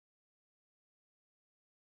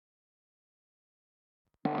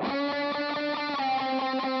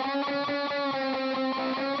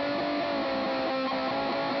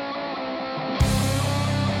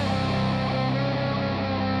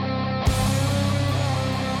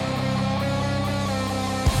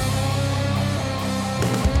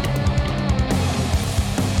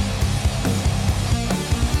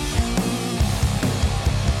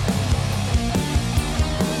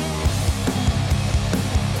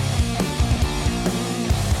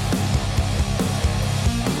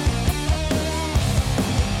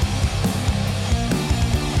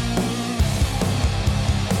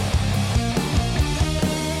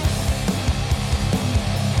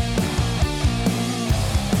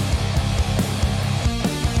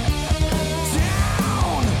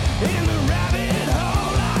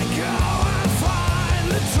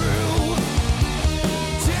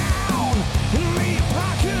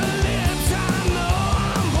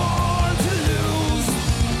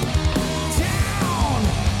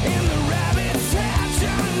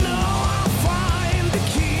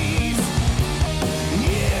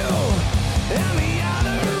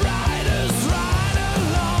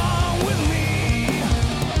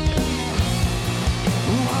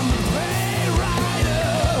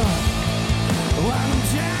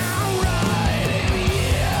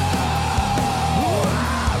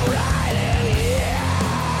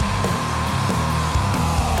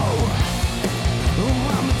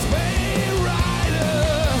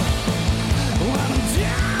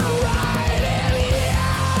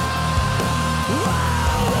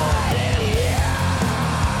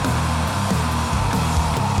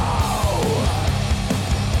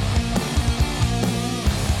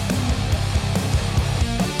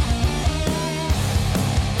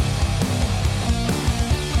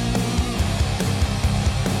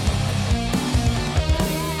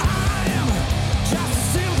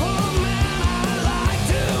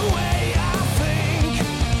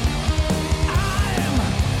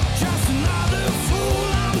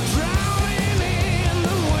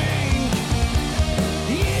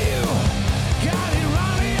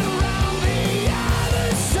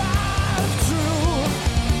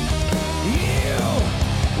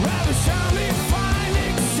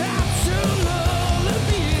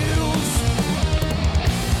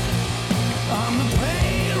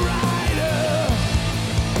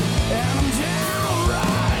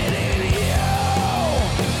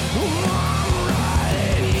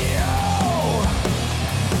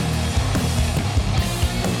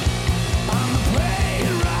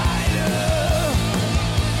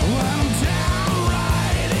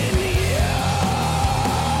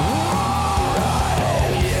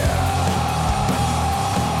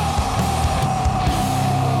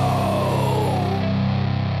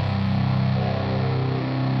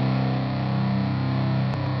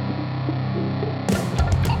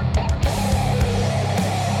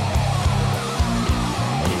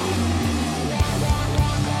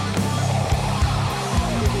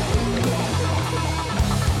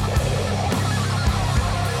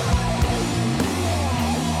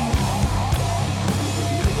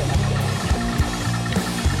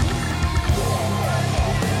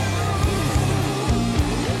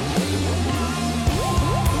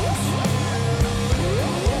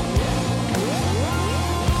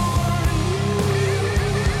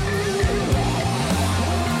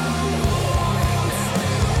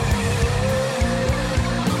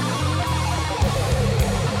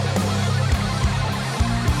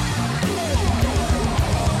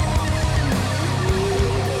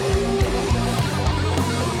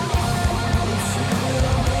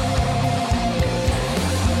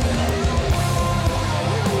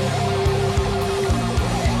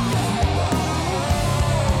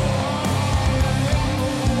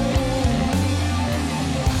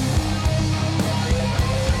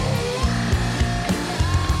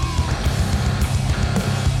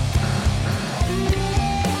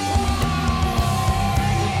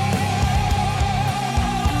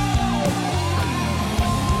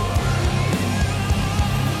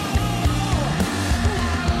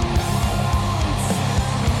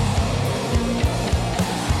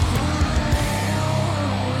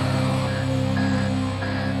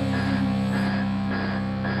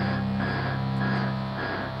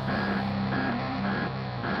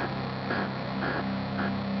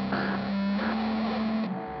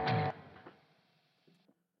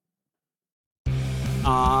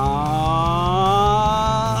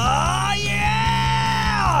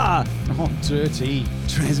dirty.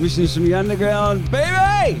 Transmissions from the underground,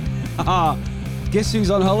 baby! Guess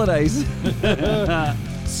who's on holidays?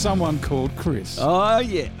 Someone called Chris. Oh,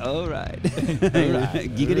 yeah. All right.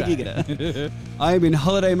 Giggity. I am in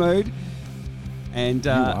holiday mode, and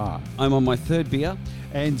are. I'm on my third beer.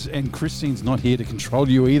 And Christine's not here to control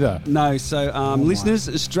you either. No, so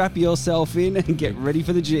listeners, strap yourself in and get ready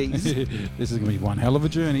for the G's. This is going to be one hell of a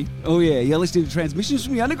journey. Oh, yeah. You're listening to Transmissions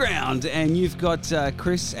from the Underground, and you've got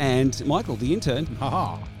Chris and Michael, the intern.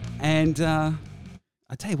 Ha-ha. And I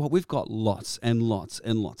tell you what, we've got lots and lots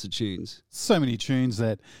and lots of tunes. So many tunes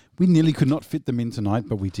that we nearly could not fit them in tonight,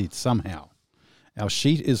 but we did somehow. Our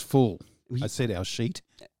sheet is full. I said our sheet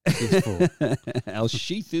is full. Our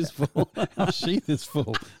sheath is full. Our sheath is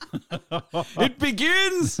full. It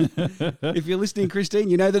begins! If you're listening, Christine,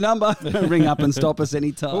 you know the number. Ring up and stop us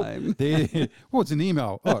anytime. It's an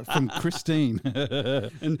email. Oh, from Christine.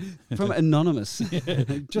 And from Anonymous.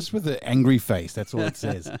 Just with an angry face. That's all it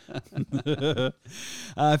says.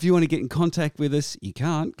 If you want to get in contact with us, you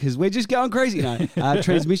can't because we're just going crazy. No.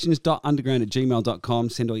 Transmissions.underground@gmail.com.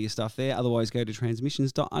 Send all your stuff there. Otherwise, go to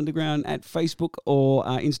transmissions.underground at Facebook or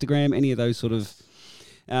Instagram, any of those sort of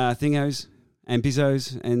thingos and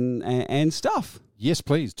bizzos and stuff. Yes,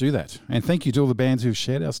 please do that. And thank you to all the bands who've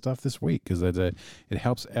shared our stuff this week because it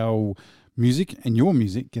helps our music and your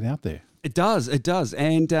music get out there. It does.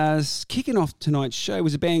 And kicking off tonight's show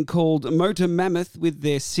was a band called Motor Mammoth with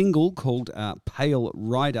their single called Pale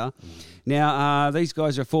Rider. Now, these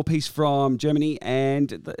guys are a four-piece from Germany,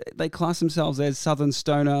 and they class themselves as Southern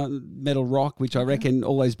Stoner Metal Rock, which I reckon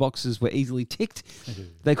all those boxes were easily ticked.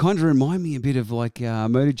 They kind of remind me a bit of like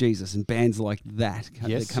Motor Jesus and bands like that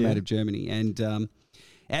that come out of Germany. And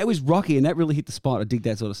it was rocky, and that really hit the spot. I dig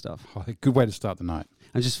that sort of stuff. Oh, good way to start the night.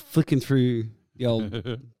 I'm just flicking through the old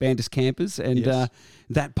Bandus Campers, and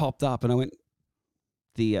that popped up, and I went,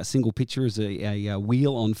 the single picture is a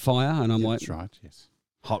wheel on fire, and I'm like, that's right, yes.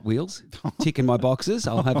 Hot Wheels, ticking my boxes,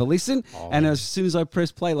 I'll have a listen. And as soon as I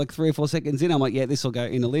press play, like 3 or 4 seconds in, I'm like, yeah, this will go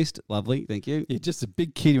in the list. Lovely, thank you. You're just a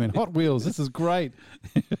big kid who went, Hot Wheels, this is great.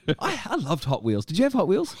 I loved Hot Wheels. Did you have Hot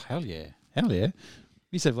Wheels? Oh, hell yeah. We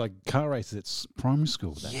used to have like car races at primary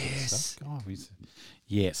school. That yes. Kind of stuff. God,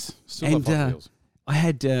 yes. Still love Hot Wheels. I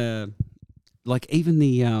had like even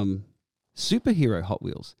the superhero Hot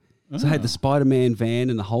Wheels. So I had the Spider-Man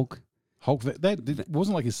van and the Hulk. That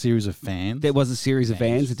wasn't like a series of fans. There was a series of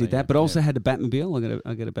vans that did that, but also had a Batmobile.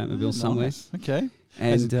 I got a Batmobile somewhere. Nice. Okay.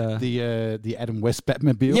 And the Adam West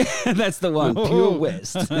Batmobile. Yeah, that's the one. Pure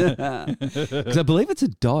West. Because I believe it's a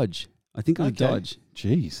Dodge. I think it was a Dodge.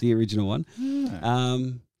 Jeez. The original one. Yeah.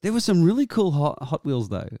 There were some really cool Hot Wheels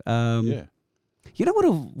though. Yeah. You know what I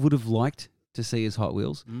would have liked to see as Hot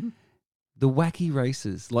Wheels? Mm-hmm. The wacky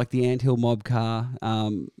races, like the Anthill Mob car.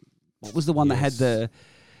 What was the one that had the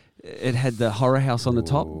horror house on the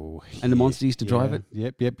top, and the monster used to drive it?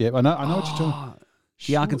 Yep. I know what you're talking.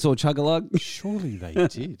 The Arkansas Chug-a-Lug. Surely they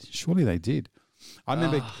did. I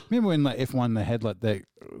remember when like F1 they had like that.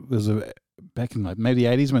 There's back in like maybe the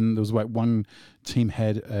 80s when there was like one team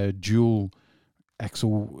had a dual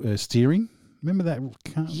axle steering. Remember that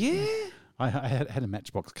car? Yeah. I had a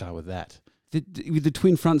Matchbox car with that. With the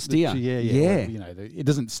twin front steer. Yeah. Well, it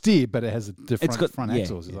doesn't steer, but it has a different front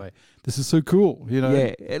axles. It's like, this is so cool,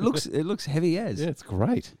 Yeah, it looks heavy as. Yeah, it's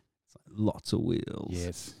great. It's like lots of wheels.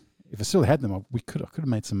 Yes. If I still had them, I could have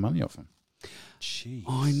made some money off them. Jeez.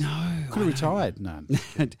 I know. Could have retired. No.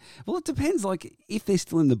 Well, it depends. Like if they're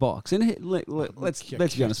still in the box, and let's be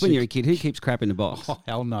honest. When you're a kid, who keeps crap in the box? Oh,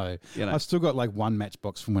 hell no. I've still got like one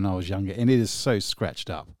Matchbox from when I was younger, and it is so scratched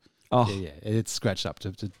up. Oh, yeah. It's scratched up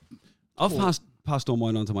to I've passed all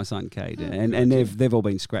mine on to my son Cade, and they've all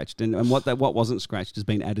been scratched, and what wasn't scratched has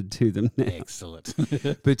been added to them now. Excellent.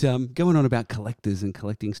 But going on about collectors and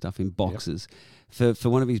collecting stuff in boxes, for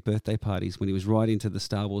one of his birthday parties when he was right into the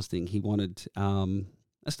Star Wars thing, he wanted a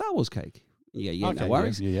Star Wars cake. Yeah, no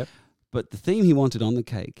worries. Yeah. But the theme he wanted on the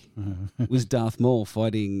cake was Darth Maul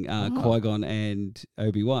fighting Qui-Gon and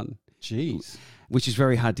Obi-Wan. Jeez. Which is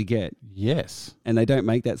very hard to get. Yes. And they don't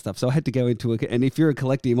make that stuff. So I had to go into and if you're a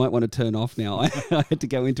collector, you might want to turn off now. I had to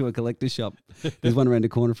go into a collector shop. There's one around the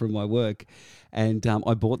corner from my work. And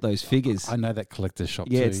I bought those figures. I know that collector shop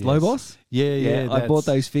too. Yeah, it's Lobos. Yeah. I bought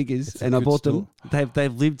those figures and I bought them.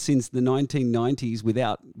 They've lived since the 1990s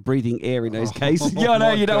without breathing air in those cases. Yeah, I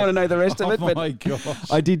know you don't want to know the rest of it. But my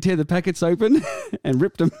gosh. I did tear the packets open and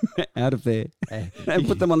ripped them out of there and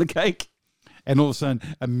put them on the cake. And all of a sudden,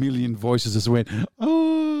 a million voices just went,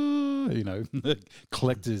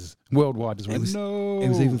 collectors worldwide just went, no. It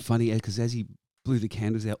was even funny because as he blew the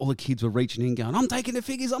candles out, all the kids were reaching in going, I'm taking the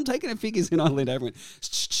figures. And I leaned over and went,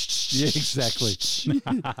 shh. Yeah, exactly.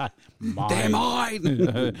 Mine. They're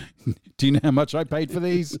mine. Do you know how much I paid for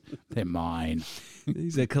these? They're mine.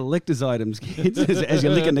 These are collector's items, kids. As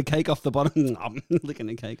you're licking the cake off the bottom, licking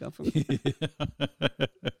the cake off them.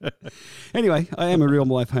 Anyway, I am a real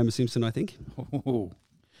life Homer Simpson, I think. Oh.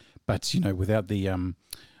 But without the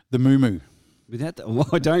moo. Without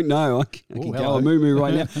I don't know. I can go a moo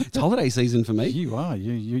right now. It's holiday season for me. You are.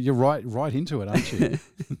 You're right into it, aren't you?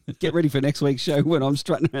 Get ready for next week's show when I'm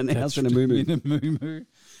strutting around the house in a moo. In a moo.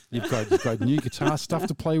 You've got new guitar stuff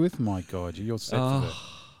to play with. My God, you're set for that.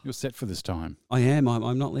 You're set for this time. I am.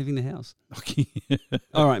 I'm not leaving the house.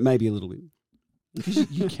 All right, maybe a little bit. Because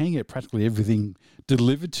you can get practically everything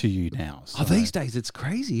delivered to you now. So. These days it's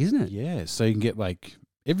crazy, isn't it? Yeah, so you can get like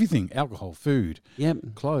everything: alcohol, food,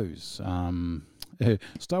 clothes,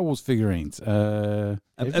 Star Wars figurines. But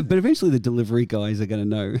eventually the delivery guys are going to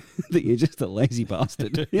know that you're just a lazy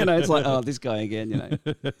bastard. It's like, oh, this guy again.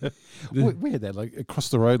 We had that like across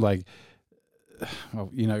the road, like.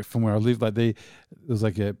 From where I live, like there was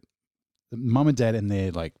like a mum and dad and their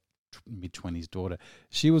like mid-20s daughter.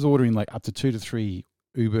 She was ordering like up to 2 to 3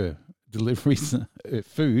 Uber deliveries,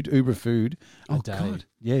 Uber food a day. God.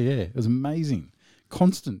 Yeah, it was amazing.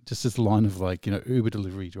 Constant, just this line of like Uber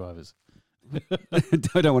delivery drivers. I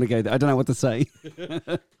don't want to go there. I don't know what to say.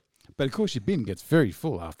 But of course, your bin gets very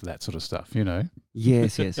full after that sort of stuff.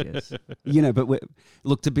 Yes. But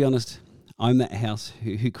look, to be honest. I'm that house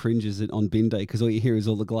who cringes on bin day because all you hear is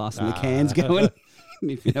all the glass and the cans going.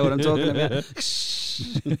 If you know what I'm talking about.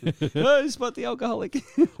 Oh, spot the alcoholic.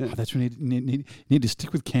 That's when you need to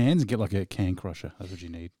stick with cans and get like a can crusher. That's what you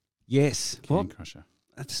need. Yes. Can crusher.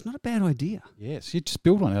 That's not a bad idea. Yes. You just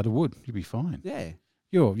build one out of wood. You'll be fine. Yeah.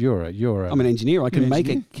 I'm an engineer. I can make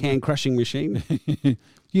a can crushing machine.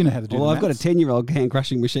 You know how to do it. Well, I've got a 10-year-old can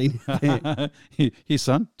crushing machine. Here,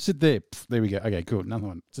 son. Sit there. There we go. Okay, cool. Another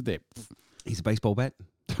one. Sit there. He's a baseball bat.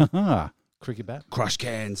 Cricket bat. Crush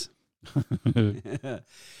cans.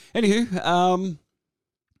 Anywho,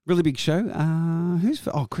 really big show.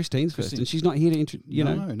 Christine's first, and she's not here to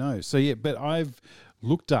No. So yeah, but I've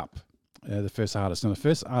looked up the first artist. Now the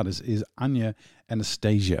first artist is Anya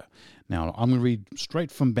Anastasia. Now I'm going to read straight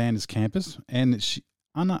from Banders Campus, and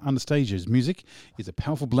Anna Anastasia's music is a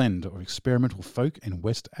powerful blend of experimental folk and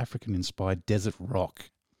West African-inspired desert rock.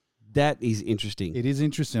 That is interesting. It is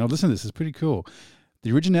interesting. Now, listen to this. It's pretty cool.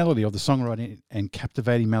 The originality of the songwriting and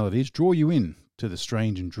captivating melodies draw you in to the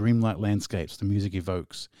strange and dreamlike landscapes the music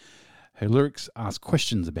evokes. Her lyrics ask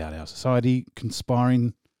questions about our society,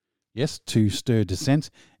 conspiring, to stir dissent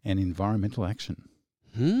and environmental action.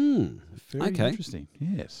 Very interesting.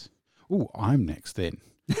 Yes. Oh, I'm next then.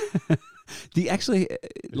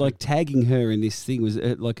 Like tagging her in this thing was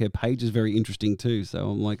like her page is very interesting too.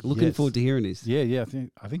 So I'm like looking forward to hearing this. Yeah.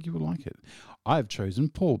 I think you will like it. I've chosen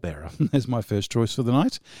Paul Bearer as my first choice for the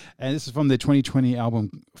night, and this is from their 2020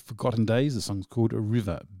 album Forgotten Days. The song's called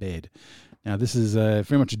River Bed. Now this is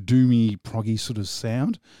very much a doomy, proggy sort of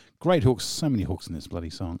sound. Great hooks, so many hooks in this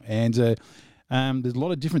bloody song, and there's a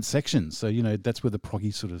lot of different sections. So that's where the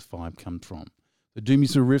proggy sort of vibe comes from. The doomy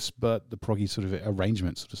sort of riffs, but the proggy sort of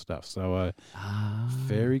arrangement sort of stuff. So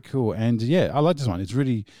very cool. And I like this one. It's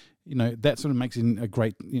really, that sort of makes it a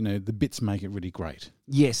great, the bits make it really great.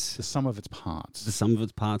 Yes. The sum of its parts. The sum of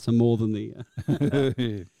its parts are more than the...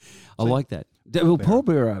 I like that. Well, Paul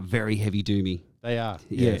Bearer are very heavy doomy. They are.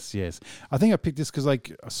 Yes. I think I picked this because I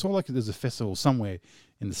saw there's a festival somewhere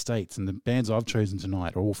in the States, and the bands I've chosen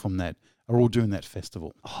tonight are all doing that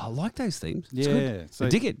festival. Oh, I like those themes. It's good. So, I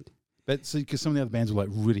dig it. But because some of the other bands were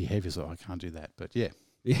really heavy, so I can't do that. But yeah.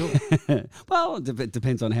 Cool. Well, it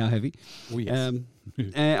depends on how heavy. Oh, yes.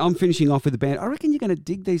 I'm finishing off with a band. I reckon you're going to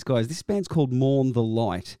dig these guys. This band's called Mourn the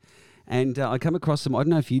Light. And I come across them. I don't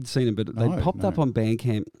know if you'd seen them, but they popped up on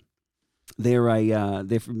Bandcamp.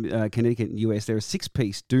 They're from Connecticut, US. They're a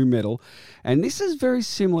 6-piece doom metal, and this is very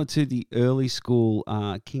similar to the early school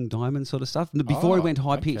King Diamond sort of stuff. Before it went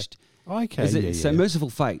high pitched. Okay. So Merciful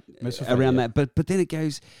Fate around that, but then it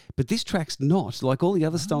goes. But this track's not like all the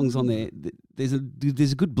other songs on there. There's a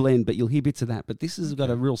good blend, but you'll hear bits of that. But this has got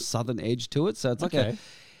a real southern edge to it, so it's like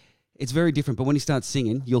it's very different. But when he starts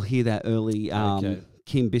singing, you'll hear that early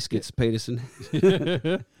Kim Biscuits Peterson.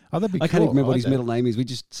 Oh, that'd be I can't even remember what his middle name is. We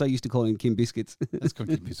just so used to call him Kim Biscuits. That's called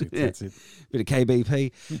Kim Biscuits. That's it. Bit of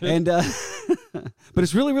KBP, and but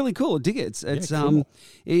it's really really cool. I dig it. It's cool.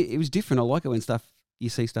 It was different. I like it when you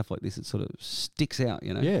see stuff like this. It sort of sticks out.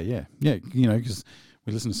 Yeah. Because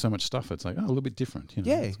we listen to so much stuff. It's like a little bit different.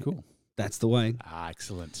 Yeah, it's cool. That's the way.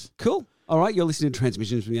 Excellent. Cool. All right, you're listening to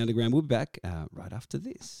Transmissions from the Underground. We'll be back right after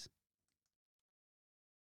this.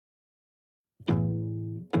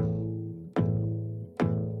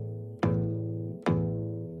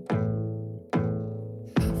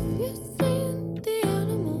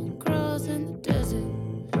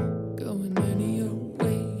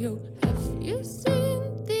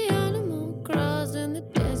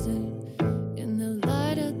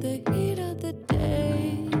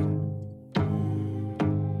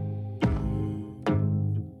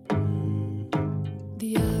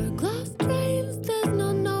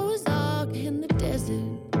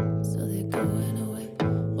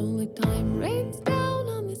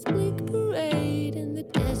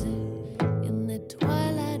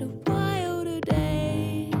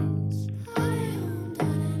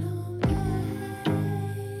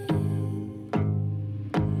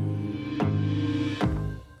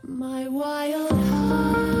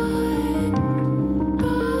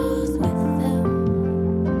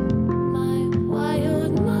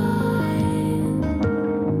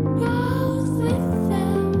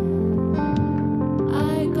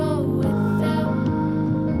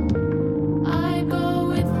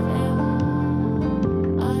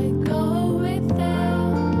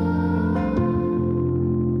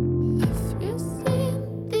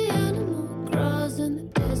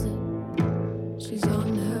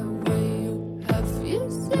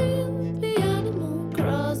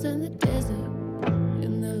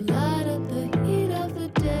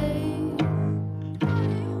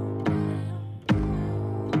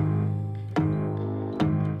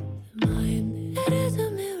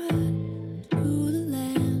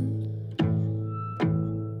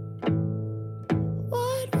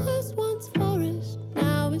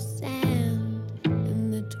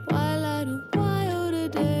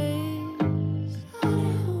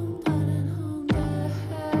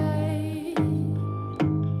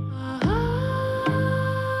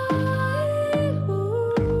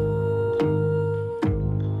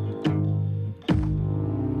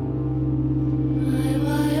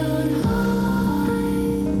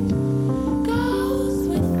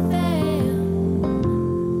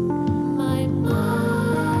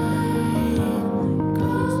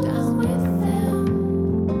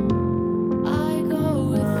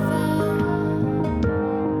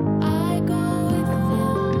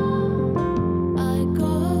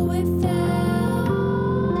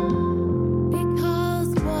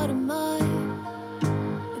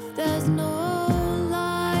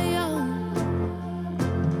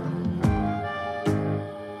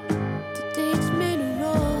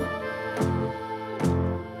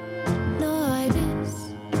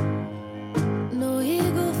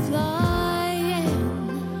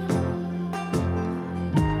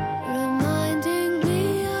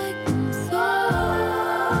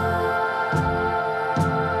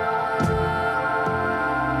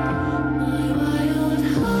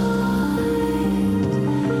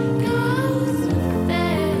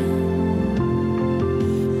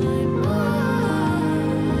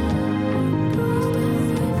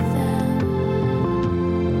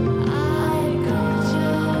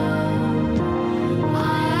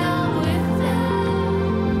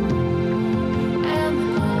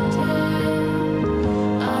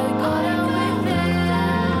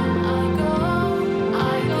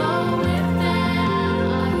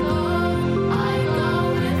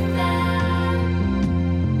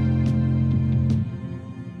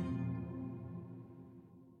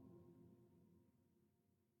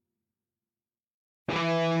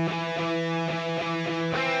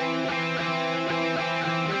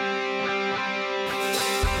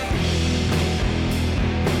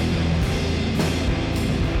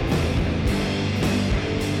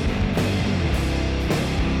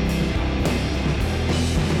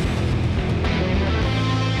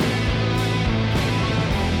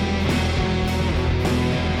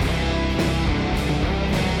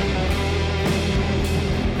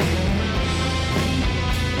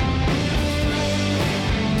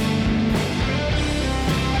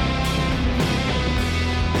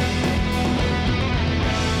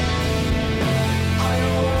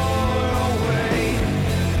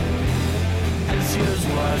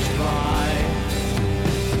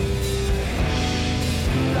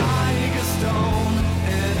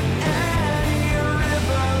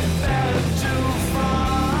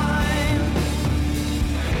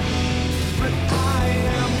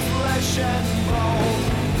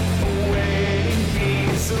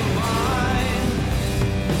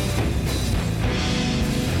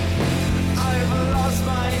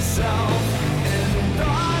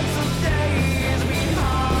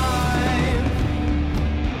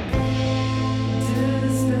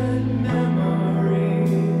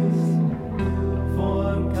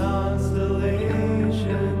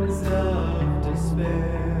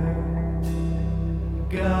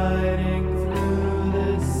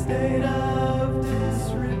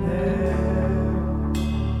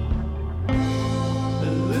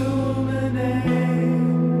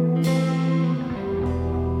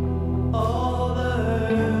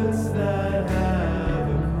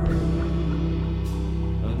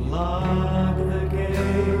 Unlock the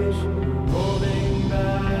cage, holding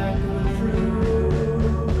back the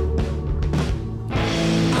truth.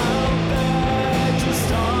 I'll beg to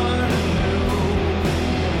start anew,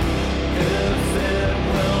 if it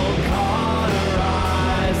will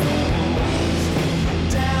cauterize the wounds.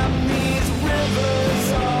 Damn these rivers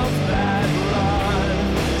of bad blood,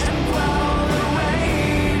 and quell the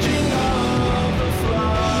raging of the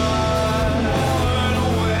flood. Worn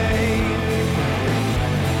away,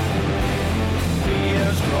 the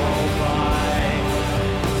years roll by,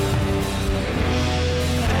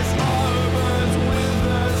 as harbors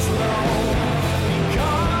wither slow,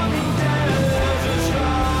 becoming deserts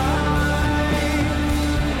dry.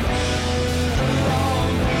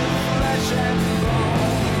 Along with flesh and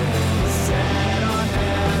bone, set on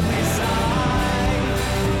every side.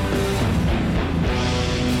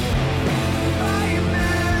 My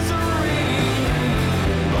misery,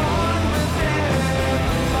 born within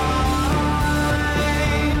the mind.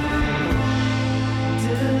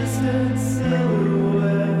 Distant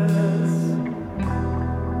silhouettes,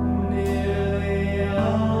 nearly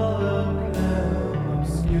all of them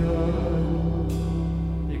obscure,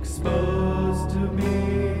 exposed to me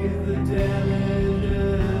the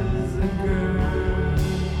damages incurred.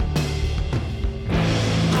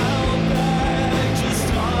 I'll beg to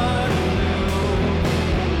start anew,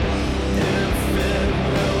 if it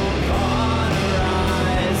will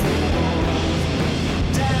cauterize the wounds.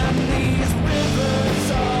 Damn these rivers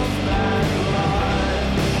of bad blood,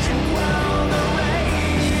 and quell the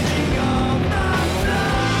raging of the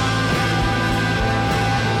flood.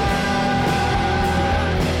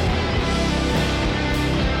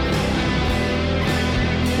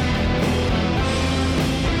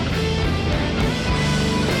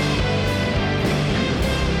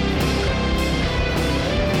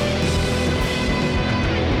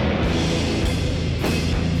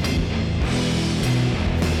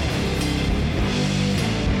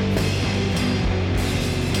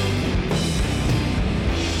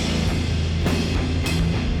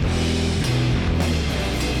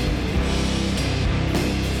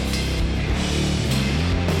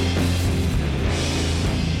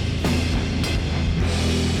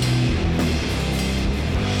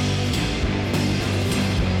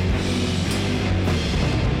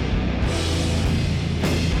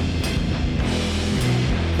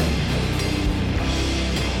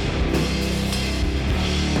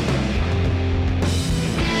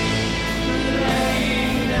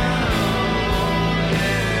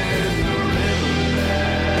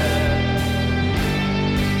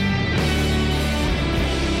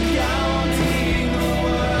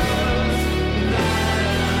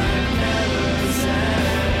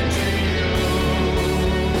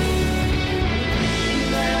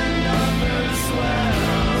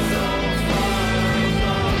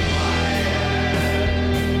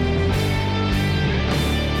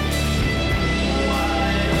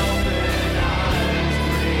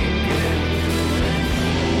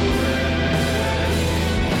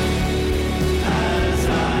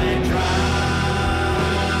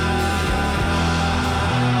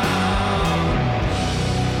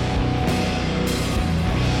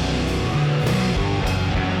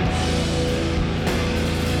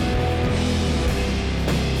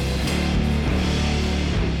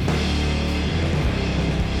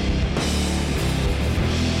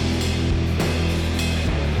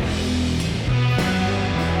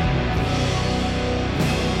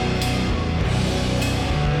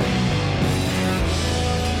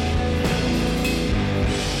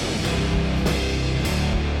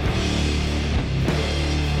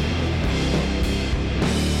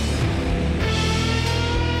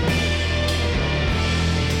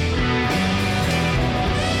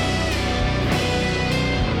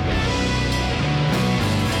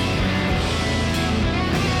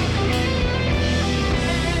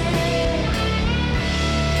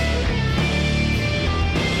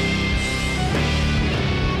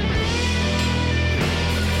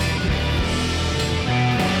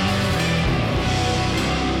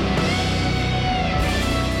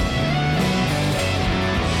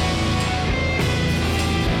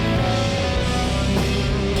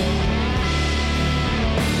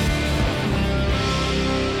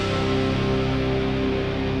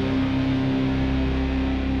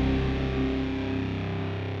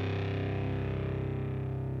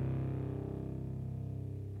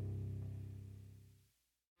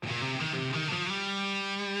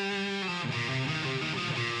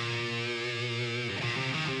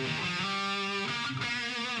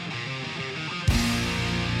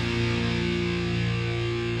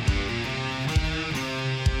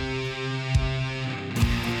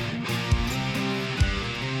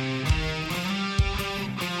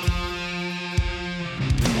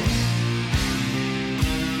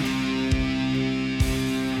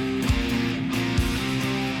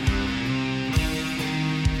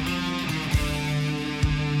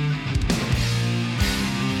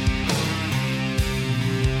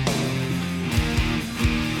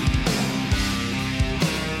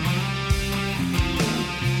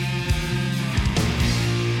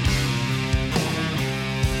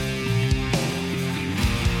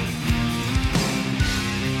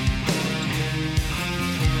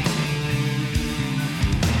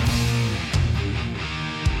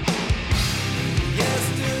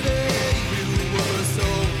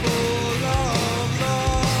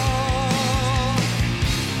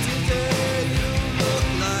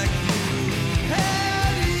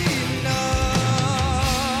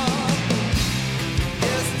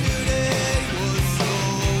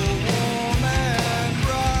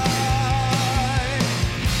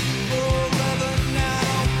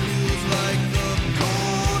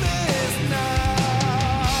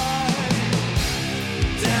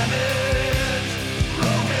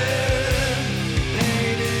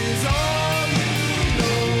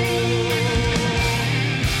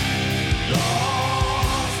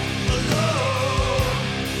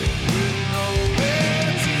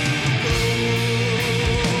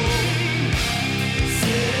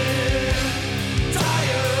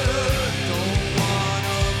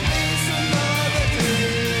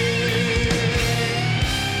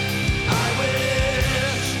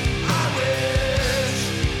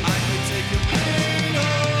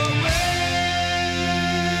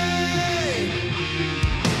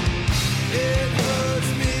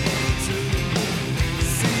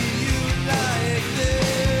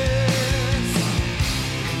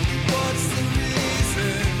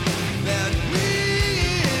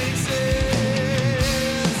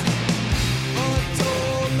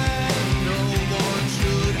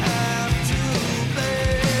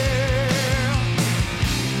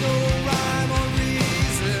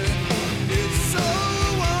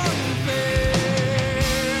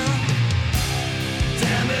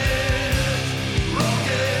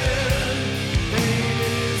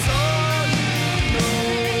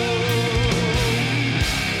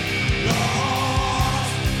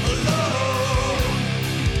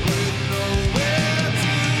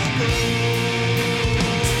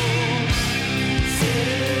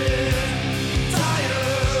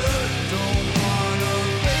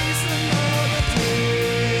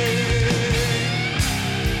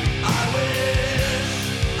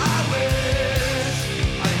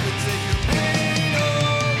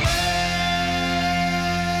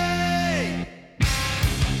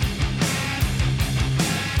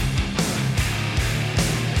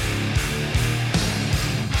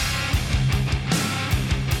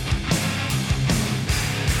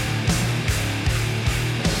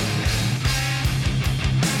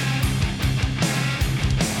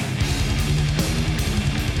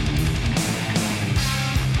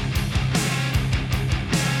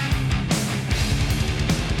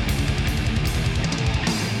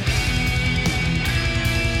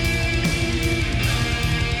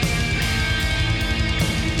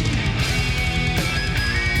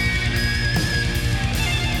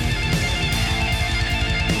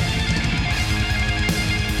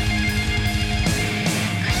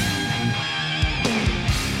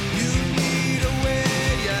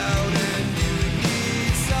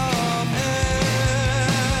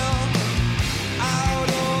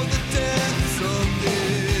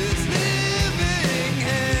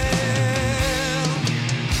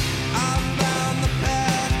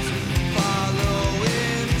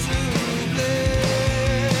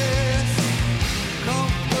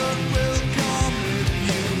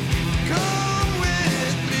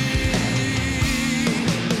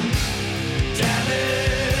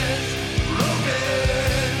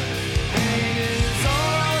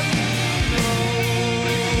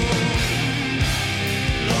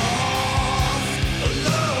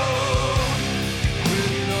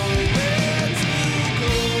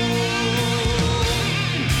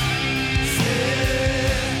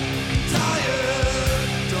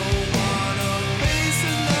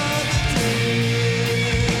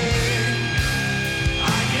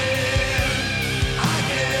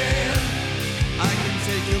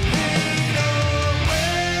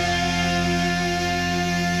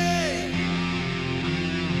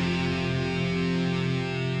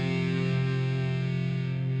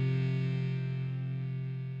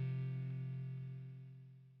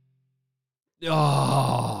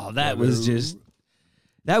 Oh, that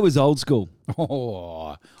was old school.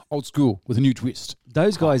 Oh, old school with a new twist.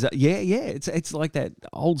 Those guys, it's like that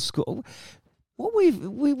old school. What we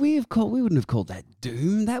wouldn't have called that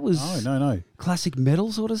doom. That was No. classic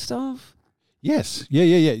metal sort of stuff. Yes. Yeah.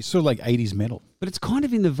 It's sort of like 80s metal. But it's kind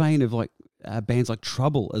of in the vein of like bands like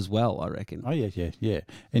Trouble as well, I reckon. Oh, yeah.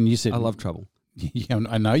 And you said... I love Trouble. Yeah,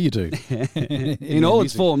 I know you do. In all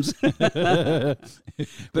its forms. But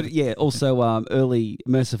yeah, also early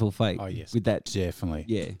Merciful Fate. Oh, yes. With that. Definitely.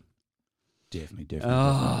 Yeah. Definitely.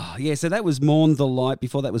 Oh, yeah. So that was Mourn the Light.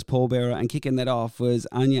 Before that was Pallbearer. And kicking that off was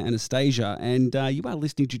Anya Anastasia. And you are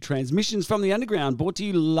listening to Transmissions from the Underground, brought to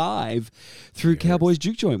you live through Cowboys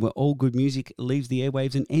Juke Joint, where all good music leaves the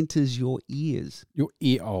airwaves and enters your ears. Your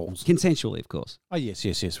ear holes. Consensually, of course. Oh, yes.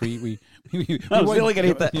 We I was really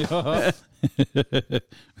going to hit that.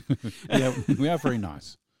 Yeah, we are very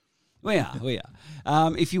nice. We are.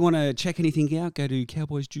 If you want to check anything out, go to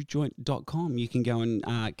cowboysjukejoint.com. You can go and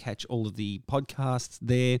catch all of the podcasts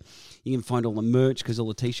there. You can find all the merch because all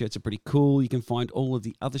the T-shirts are pretty cool. You can find all of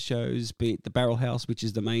the other shows, be it the Barrel House, which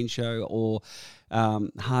is the main show, or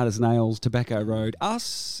Hard as Nails, Tobacco Road,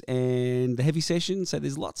 us, and the Heavy Session. So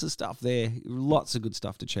there's lots of stuff there. Lots of good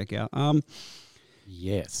stuff to check out.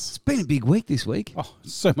 Yes. It's been a big week this week. Oh,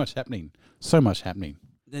 so much happening.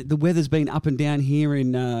 The weather's been up and down here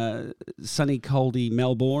in sunny, coldy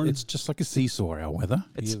Melbourne. It's just like a seesaw, our weather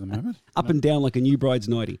It's here at the moment. up and down like a new bride's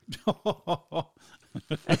nightie.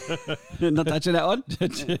 Not touching that one?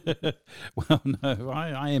 Well, no,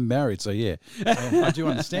 I am married, so yeah. I do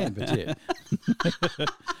understand, but yeah.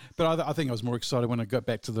 But I think I was more excited when I got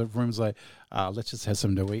back to the rooms like, let's just have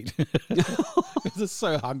something to eat. Because it's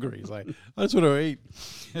so hungry. It's like, I just want to eat.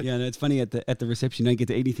 Yeah, no, it's funny at the reception you don't get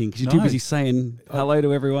to eat anything because you're too busy saying hello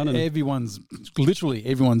to everyone. And Literally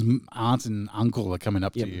everyone's aunt and uncle are coming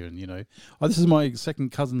up to you and, this is my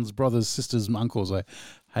second cousin's brother's sister's uncle's like,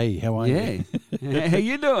 hey, how are you? Yeah. How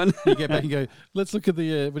you doing? You get back and go, let's look at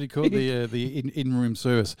the, what do you call it, the in-room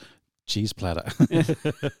service. Cheese platter.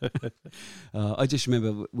 I just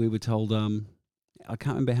remember we were told, I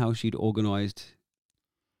can't remember how she'd organised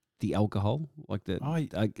the alcohol, like the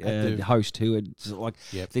host who had like,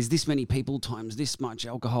 there's this many people times this much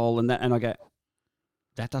alcohol and that, and I go,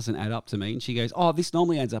 that doesn't add up to me. And she goes, oh, this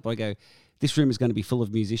normally adds up. I go, this room is going to be full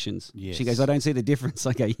of musicians. Yes. She goes, I don't see the difference.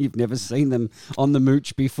 I go, you've never seen them on the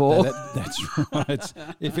mooch before. That's right.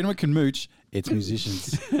 If anyone can mooch, it's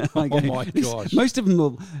musicians. I go, oh my gosh. Most of them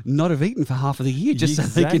will not have eaten for half of the year just so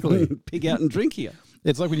they can pig out and drink here.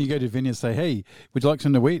 It's like when you go to Vineyard and say, hey, would you like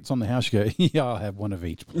something to eat? It's on the house. You go, yeah, I'll have one of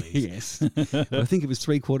each, please. Yes. I think it was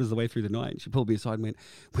 3/4 of the way through the night. She pulled me aside and went,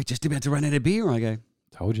 we're just about to run out of beer. I go,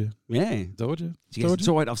 told you. Yeah. Told you. She goes, it's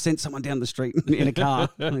all right, I've sent someone down the street in a car.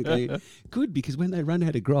 I go, good, because when they run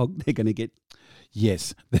out of grog, they're going to get...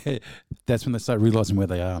 Yes. That's when they start realising where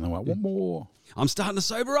they are. And they're like, one more. I'm starting to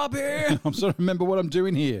sober up here. I'm starting to remember what I'm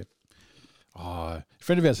doing here. Oh, a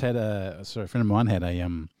friend of mine had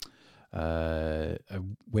a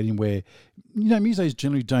wedding where, musos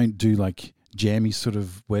generally don't do like jammy sort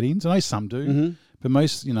of weddings. I know some do, but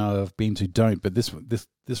most, I've been to don't. But this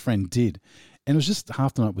friend did. And it was just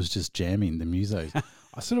half the night was just jamming the musos.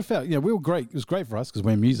 I sort of felt, we were great. It was great for us because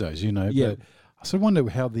we're musos, Yeah. But I sort of wonder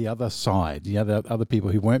how the other side, the other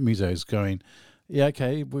people who weren't musos going, yeah,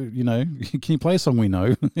 okay, well, can you play a song we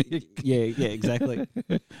know? yeah, exactly.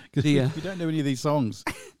 Because you don't know any of these songs,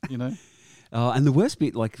 And the worst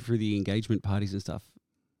bit, like through the engagement parties and stuff,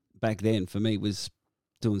 back then for me was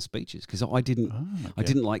doing speeches because I didn't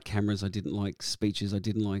like cameras, I didn't like speeches, I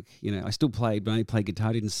didn't like I still played, but I only played guitar,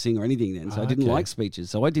 I didn't sing or anything then, so I didn't like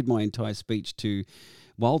speeches. So I did my entire speech to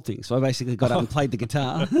Wild Thing. So I basically got up and played the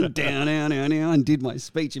guitar down, and did my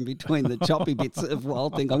speech in between the choppy bits of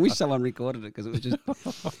Wild Thing. I wish someone recorded it because it was just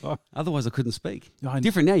otherwise I couldn't speak.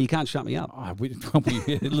 Different now, you can't shut me up.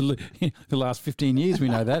 The last 15 years we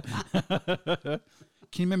know that.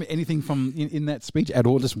 Can you remember anything from in that speech at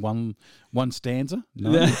all? Just one stanza?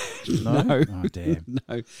 No. No. Oh, damn.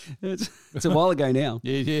 No. It's a while ago now.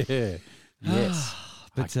 Yeah. Yes.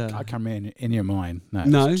 But I can't remember any of mine. No.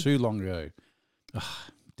 No? It was too long ago. Oh,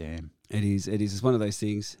 damn. It is. It's one of those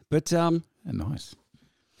things. But nice.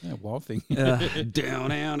 Yeah, Wild Thing. Down.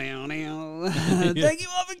 Thank you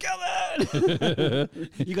all for coming.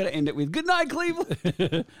 You got to end it with good night,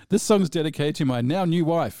 Cleveland. This song's dedicated to my now new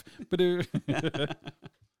wife. But I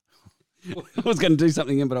was going to do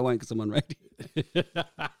something in, but I won't because I'm on radio.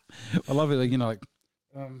 I love it.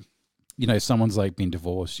 Someone's like been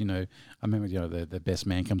divorced. I remember the best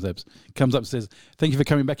man comes up and says, "Thank you for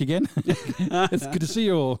coming back again. It's good to see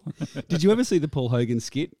you all." Did you ever see the Paul Hogan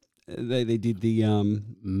skit They did the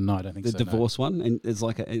No, I don't think the so. no. divorce one, and it's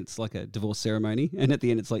like a divorce ceremony, and at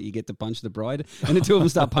the end it's like you get to punch the bride, and the two of them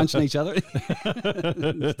start punching each other.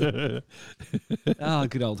 Oh,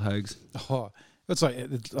 good old Hoags. Oh, it's like I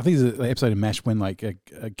think there's an episode of MASH when like a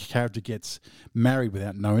character gets married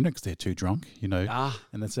without knowing it because they're too drunk, you know,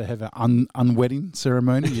 and they have an unwedding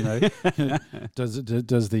ceremony, you know. does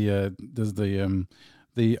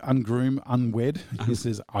the ungroom unwed? He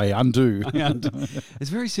says, "I undo." It's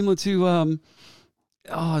very similar to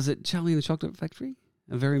is it Charlie and the Chocolate Factory?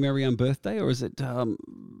 A Very Merry Birthday, or is it?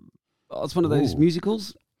 It's one of those Ooh.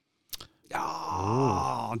 musicals.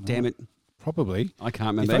 Oh, damn it! Probably. I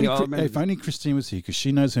can't remember. If only, Anyway, I remember- if only Christine was here because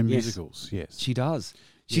she knows her musicals. Yes. She does.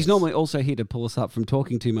 She's Yes. normally also here to pull us up from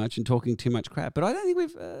talking too much and talking too much crap. But I don't think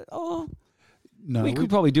we've. No, we could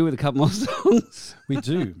probably do with a couple more songs. we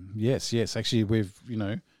do. Yes. Actually, we've this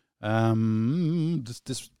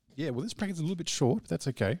bracket's a little bit short. But that's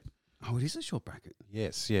okay. Oh, it is a short bracket.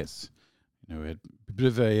 Yes. You know, we had a bit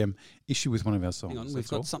of a issue with one of our songs. Hang on, we've that's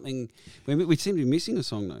got all. something. We seem to be missing a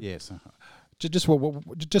song though. Yes.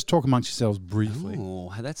 Just talk amongst yourselves briefly.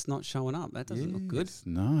 Oh, that's not showing up. That doesn't look good. Yes.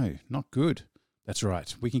 No, not good. That's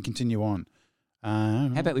right. We can continue on.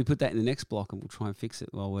 How about we put that in the next block and we'll try and fix it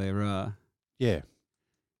while we're. Yeah.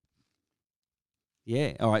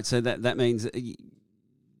 Yeah. All right. So that means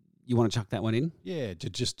you want to chuck that one in? Yeah.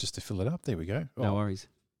 Just to fill it up. There we go. No worries.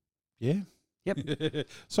 Yeah. Yep.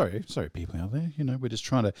 sorry, people out there. You know, we're just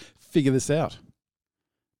trying to figure this out.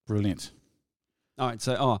 Brilliant. All right.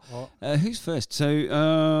 So, who's first? So,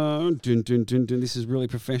 this is really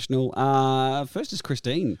professional. First is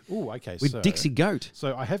Christine Oh, okay. with Dixie Goat.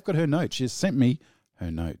 So I have got her notes. She has sent me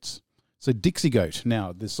her notes. So Dixie Goat.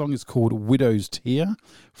 Now, the song is called Widow's Tear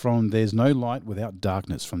from There's No Light Without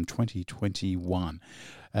Darkness from 2021.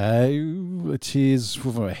 It is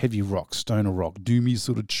a heavy rock, stoner rock, doomy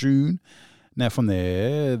sort of tune. Now, from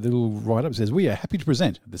there, the little write-up says, we are happy to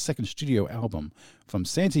present the second studio album from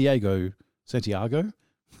Santiago,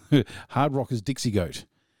 hard rockers Dixie Goat.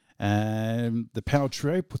 The Power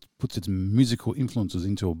Trio puts its musical influences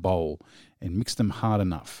into a bowl and mixed them hard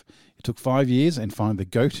enough. It took 5 years, and finally the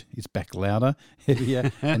goat is back louder,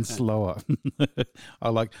 heavier, and slower. I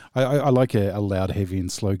like a loud, heavy,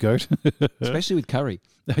 and slow goat. Especially with curry.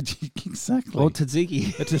 Exactly. Or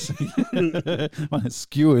tzatziki. One that's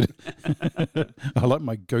skewered. I like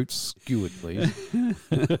my goat skewered, please.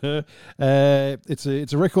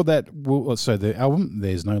 It's a record that will. So the album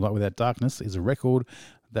 "There's No Light Without Darkness" is a record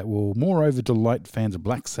that will moreover delight fans of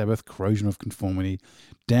Black Sabbath, Corrosion of Conformity,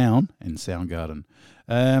 Down, and Soundgarden.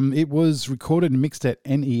 It was recorded and mixed at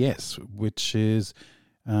NES, which is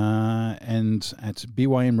and at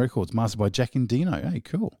BYM Records, mastered by Jack and Dino. Hey,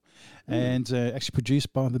 cool. And actually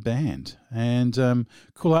produced by the band. And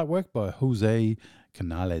cool artwork by Jose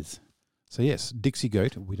Canales. So yes, Dixie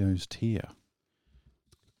Goat, Widow's Tear.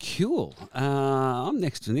 Cool. I'm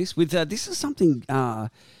next to this. With this is something,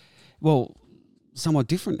 somewhat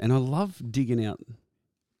different, and I love digging out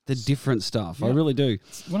the different stuff. Yeah. I really do.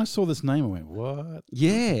 When I saw this name, I went, what?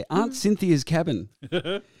 Yeah, Aunt Cynthia's Cabin.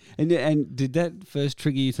 And did that first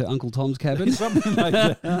trigger you to Uncle Tom's Cabin? Something like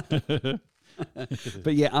that.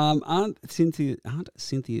 But yeah, Aunt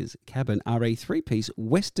Cynthia's Cabin are a three-piece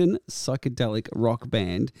Western psychedelic rock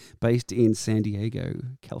band based in San Diego,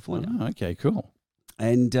 California. Oh, okay, cool.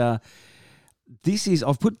 And this is,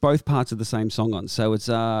 I've put both parts of the same song on. So it's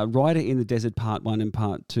Rider in the Desert Part 1 and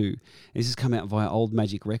Part 2. This has come out via Old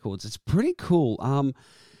Magic Records. It's pretty cool.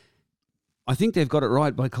 I think they've got it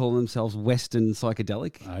right by calling themselves Western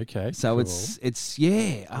psychedelic. Okay, So cool. it's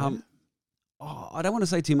I don't want to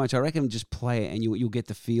say too much. I reckon just play it and you'll get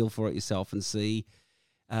the feel for it yourself and see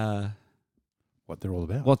what they're all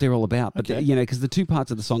about. what they're all about. But Okay. because the two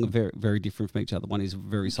parts of the song are very, very different from each other. One is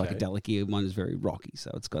very Okay. psychedelic-y and one is very rocky.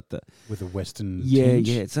 So it's got the With a Western yeah.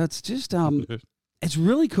 tinge. So it's just it's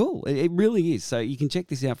really cool. It really is. So you can check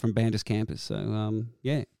this out from Bandus Campus. So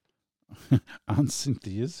yeah. Aunt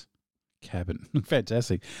Cynthia's Cabin.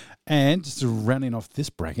 Fantastic. And just rounding off this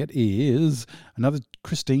bracket is another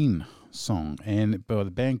Christine song, and by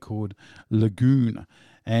the band called Lagoon.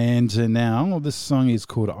 And now this song is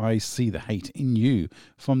called I See the Hate in You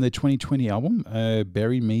from their 2020 album,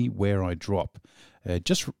 Bury Me Where I Drop.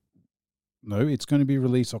 It's going to be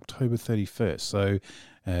released October 31st.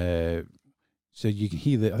 So you can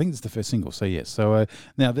hear I think it's the first single. So yes. So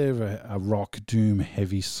now they're a rock, doom,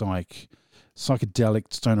 heavy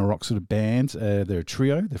psychedelic stoner rock sort of band. They're a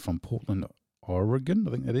trio. They're from Portland, Oregon,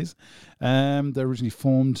 I think that is. They originally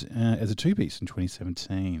formed as a two-piece in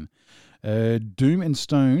 2017. Doom and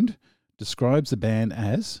Stoned describes the band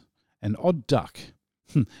as an odd duck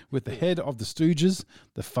with the head of the Stooges,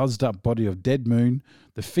 the fuzzed up body of Dead Moon,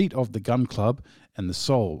 the feet of the Gun Club, and the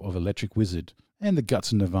soul of Electric Wizard, and the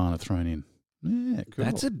guts of Nirvana thrown in. Yeah, cool.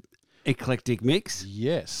 That's a eclectic mix.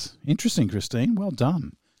 Yes. Interesting, Christine. Well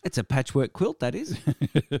done. It's a patchwork quilt, that is.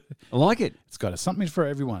 I like it. It's got something for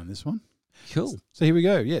everyone in this one. Cool. So here we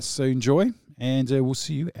go. Yes, so enjoy, and we'll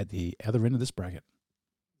see you at the other end of this bracket.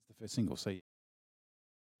 The first single. See you.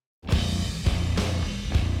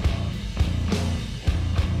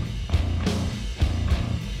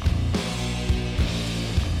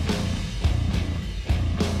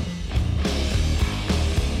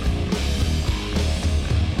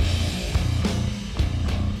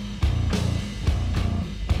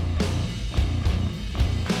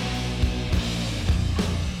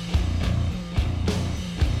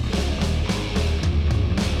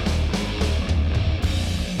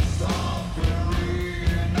 Soft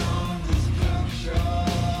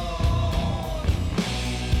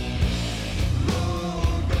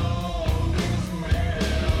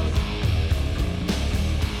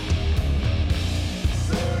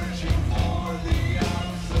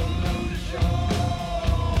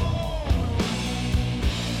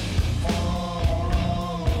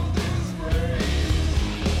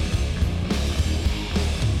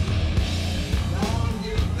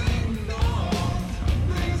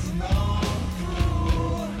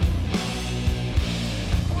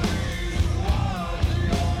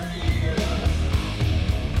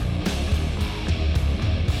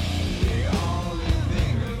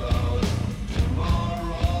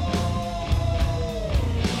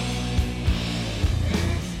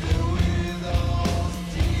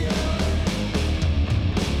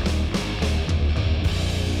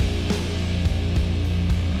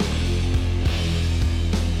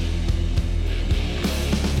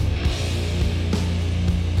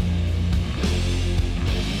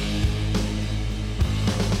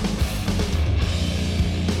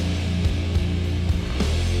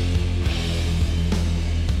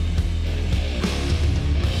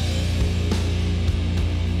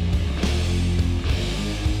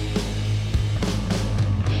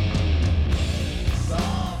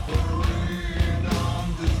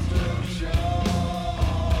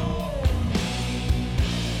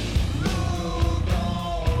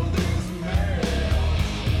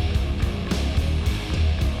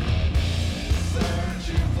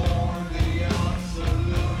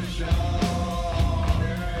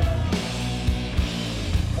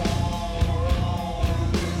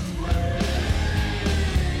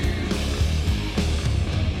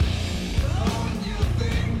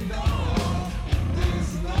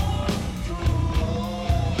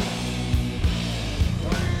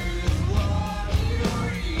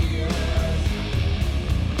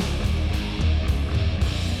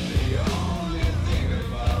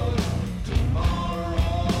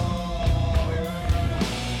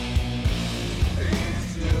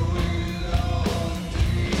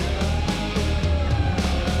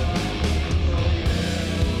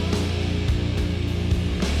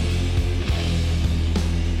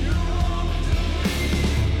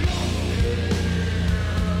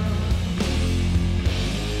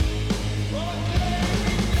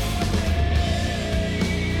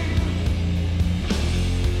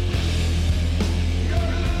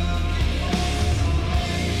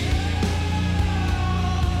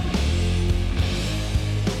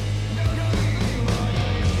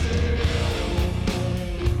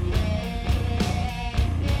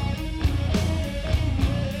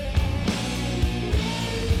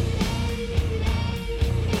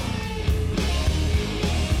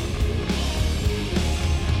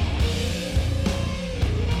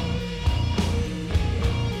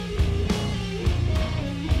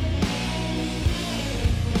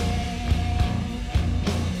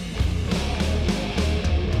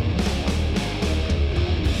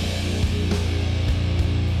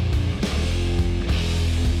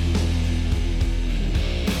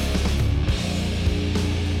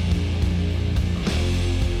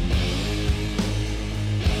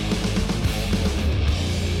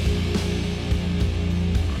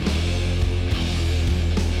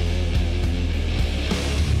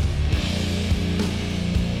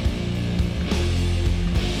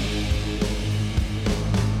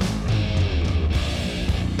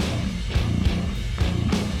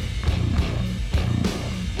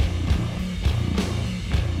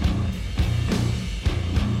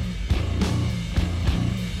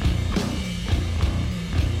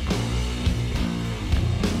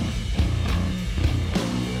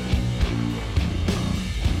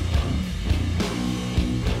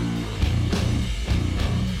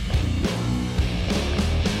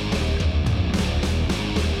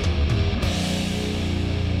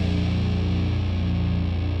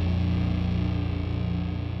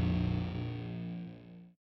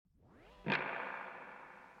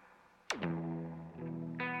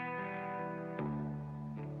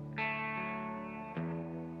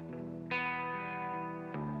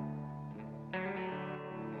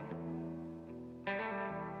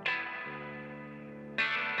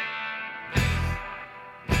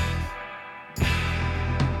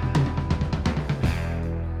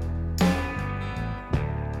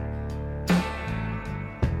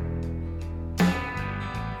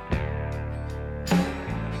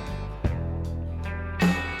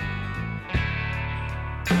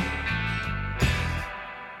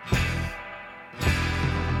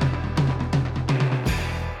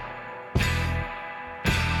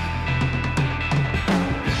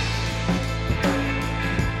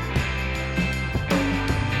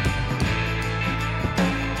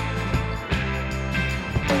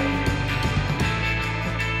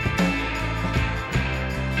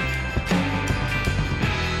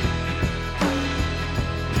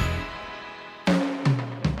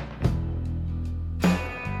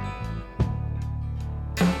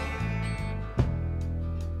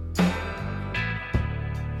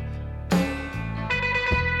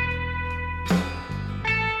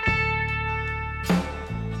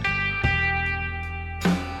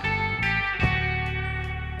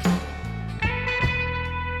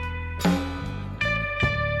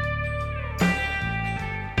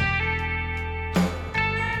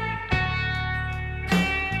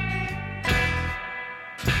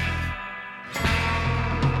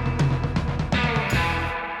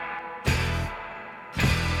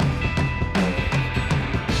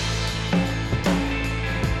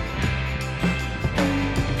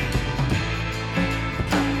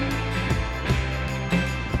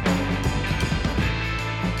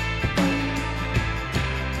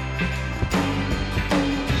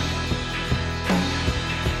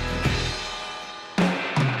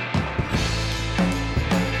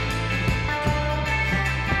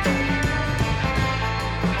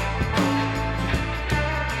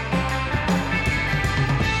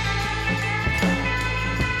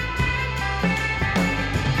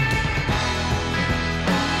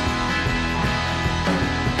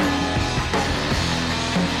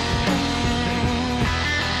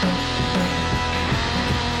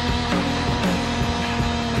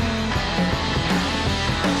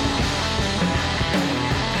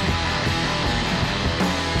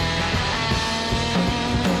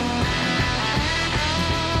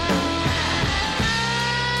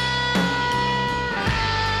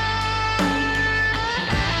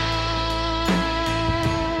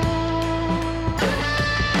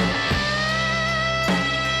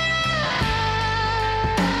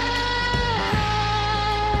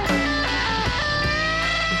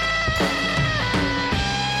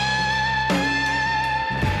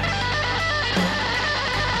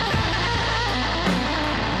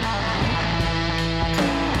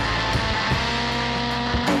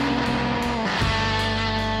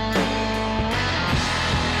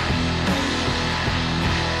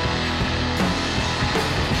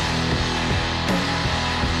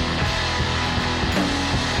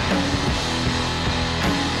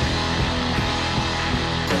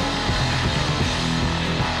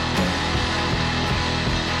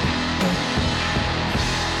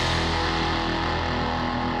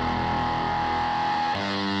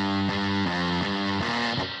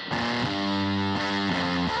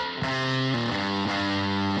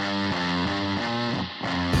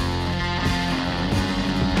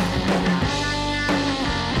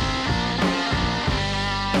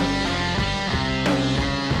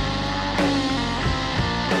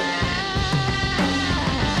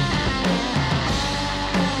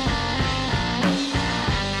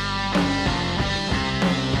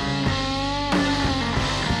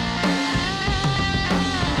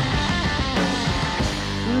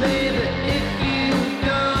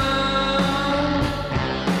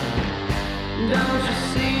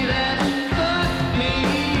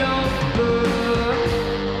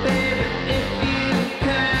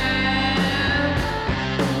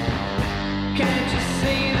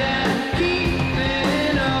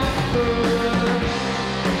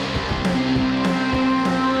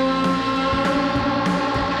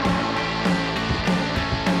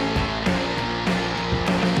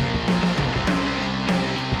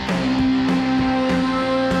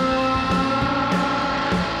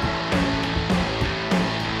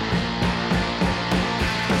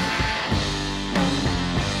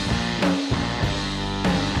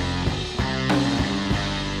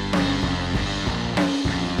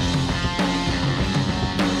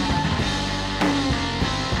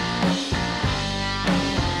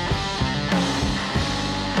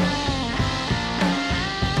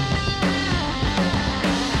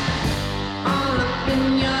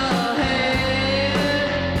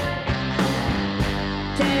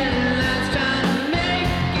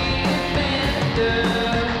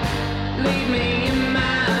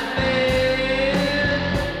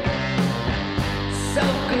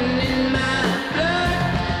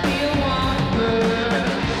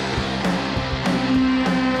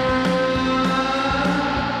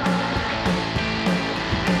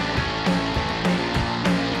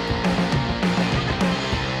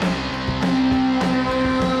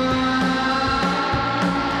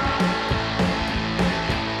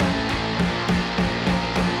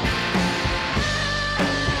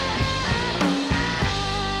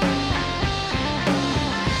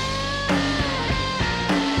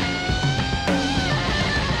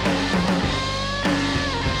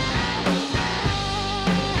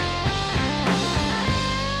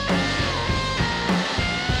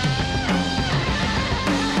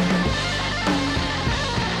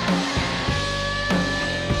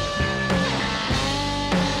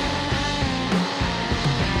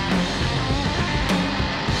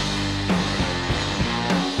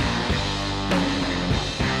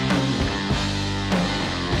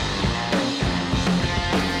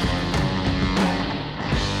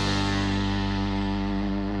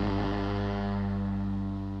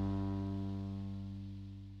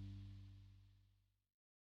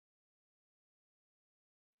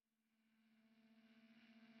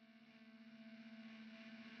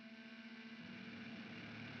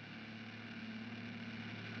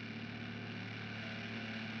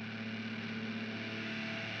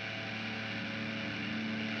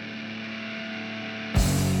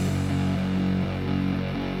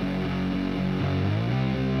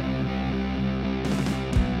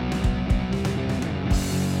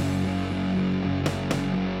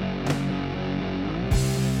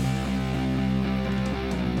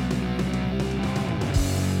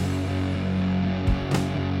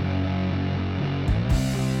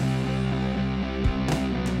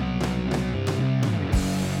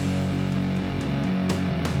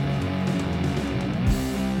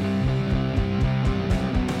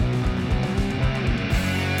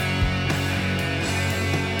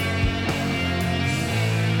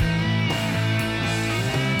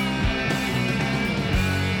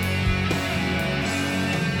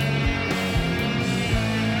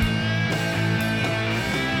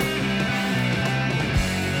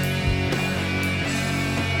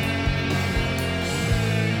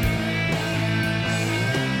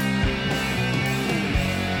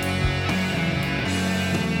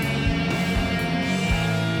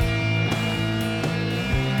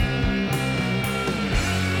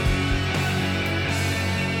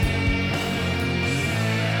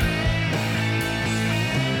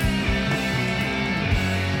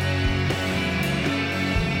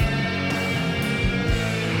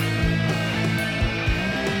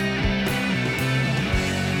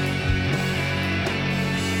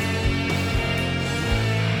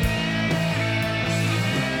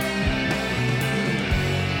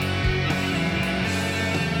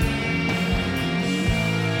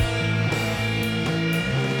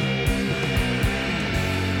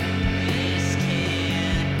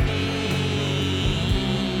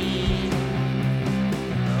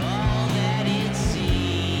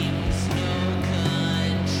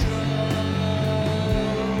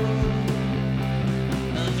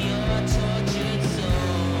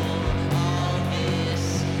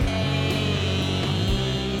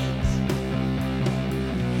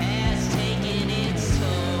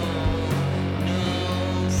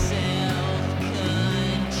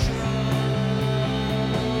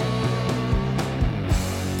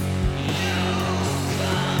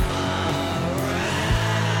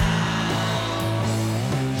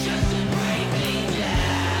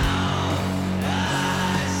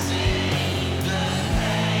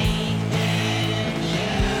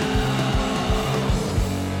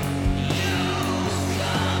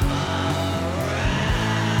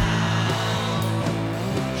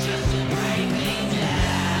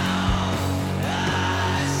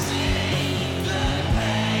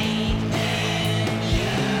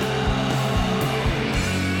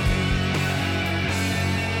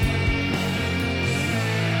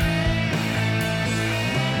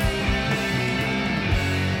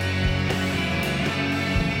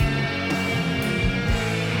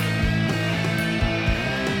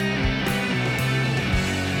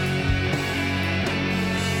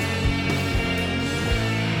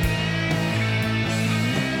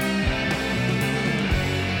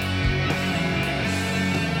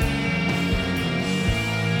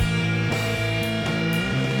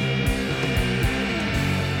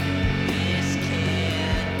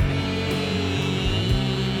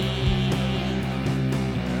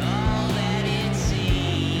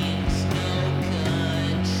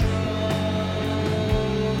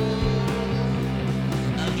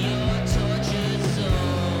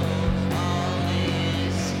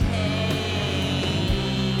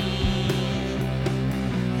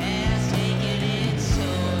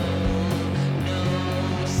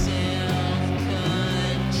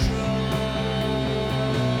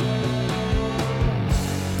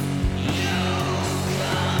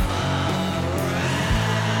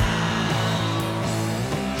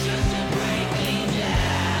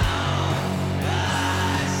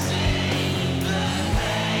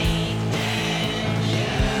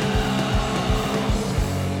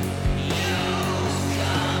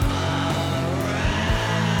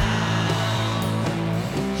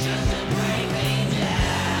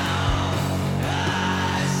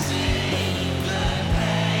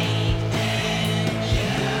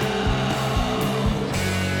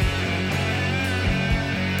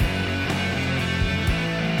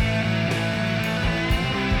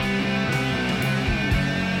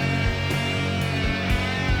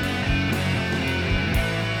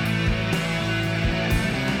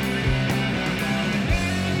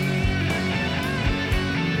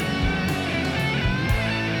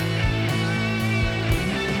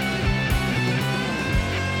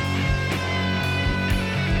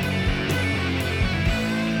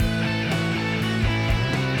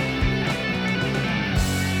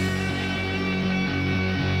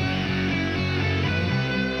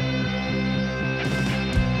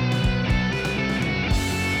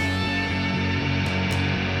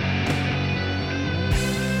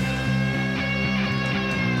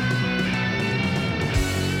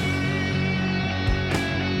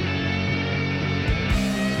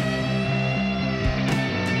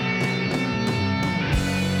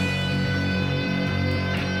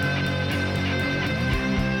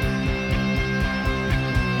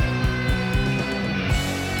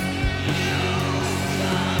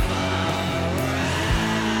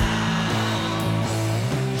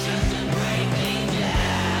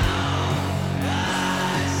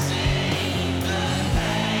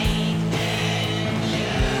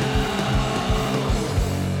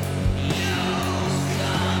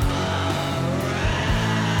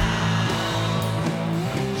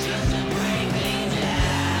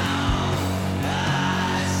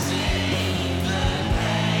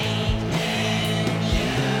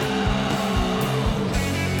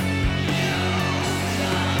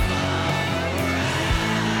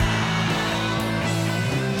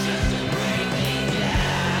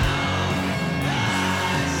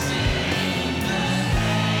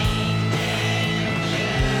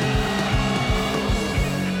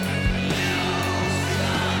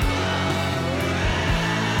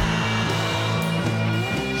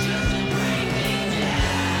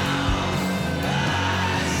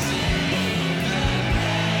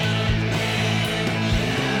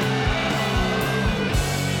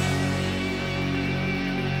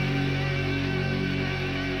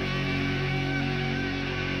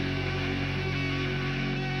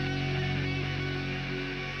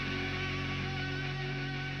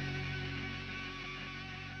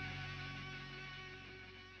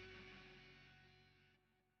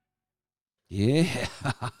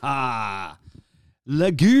Yeah.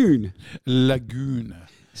 Lagoon. Lagoon.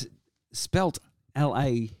 Spelt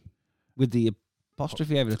L-A with the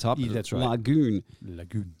apostrophe over the top. Yeah, that's right. Lagoon.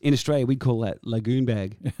 Lagoon. In Australia, we call that lagoon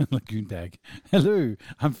bag. Lagoon bag. Hello.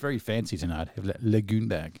 I'm very fancy tonight. I have lagoon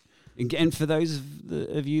bag. And for those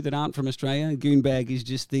of you that aren't from Australia, goon bag is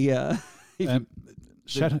just the...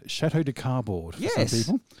 Chateau de cardboard for Yes. some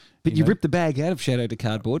people. but you know. rip the bag out of Chateau de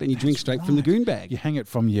Cardboard and you drink straight from the goon bag. You hang it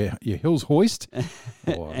from your Hills hoist,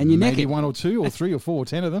 or And you neck maybe it. 1 or 2 or 3 or 4 or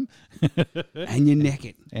 10 of them, And you neck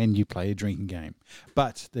it. and you play a drinking game.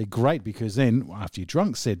 But they're great because then after you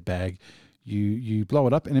drunk said bag, you blow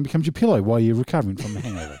it up and it becomes your pillow while you're recovering from the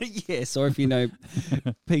hangover. Yes, or if you know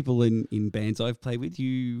people in bands I've played with,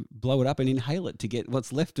 you blow it up and inhale it to get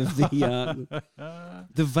what's left of the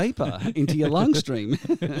vapor into your lung stream.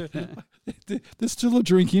 There's still a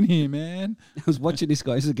drink in here, man. I was watching this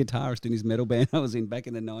guy, he's a guitarist in his metal band I was in back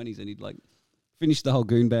in the 90s, and he'd like finished the whole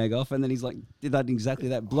goon bag off, and then he's like did that exactly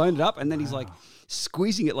that, blown it up, and then he's like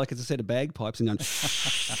squeezing it like it's a set of bagpipes and going,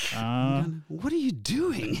 what are you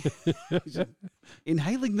doing?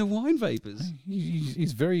 Inhaling the wine vapors.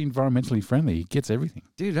 He's very environmentally friendly. He gets everything.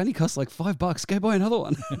 Dude, it only costs like $5. Go buy another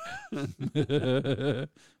one.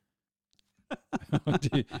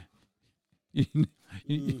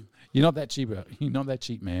 You're not that cheap. You're not that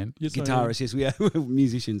cheap, man. Yes, I am. Guitarists, yes, we are.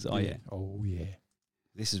 Musicians, oh yeah. Oh, yeah.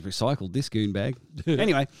 This is recycled, this goon bag.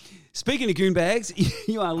 Anyway, speaking of goon bags,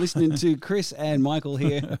 you are listening to Chris and Michael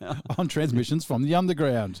here. On transmissions from the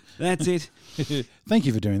underground. That's it. Thank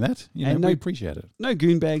you for doing that. And We appreciate it. No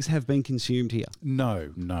goon bags have been consumed here. No.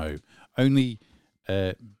 Only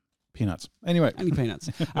peanuts. Anyway. Only peanuts.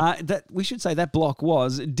 That we should say that block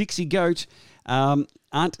was Dixie Goat,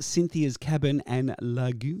 Aunt Cynthia's Cabin, and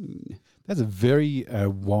Lagoon. That's a very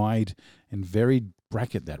wide and varied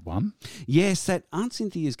bracket, that one. Yes, that Aunt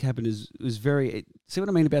Cynthia's Cabin was very. See what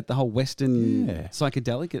I mean about the whole Western Yeah.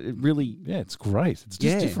 psychedelic? It really. Yeah, it's great. It's just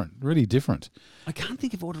Yeah. different. Really different. I can't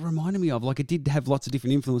think of what it reminded me of. Like it did have lots of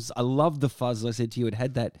different influences. I love the fuzz. As I said to you, it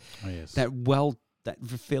had that Oh, yes. that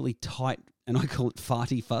fairly tight, and I call it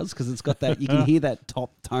farty fuzz because it's got that. You can hear that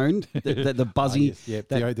top tone, the buzzy. Oh, yes. Yeah,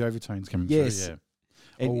 that- the overtones coming Yes. through.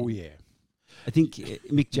 Yeah. And- Oh, yeah. I think Keith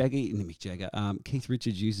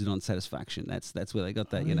Richards used it on Satisfaction. That's where they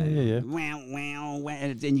got that. You know, yeah. wow, wow, wow,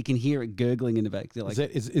 and you can hear it gurgling in the back. They're like,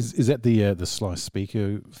 Is that the slice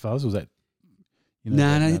speaker fuzz? Or was that?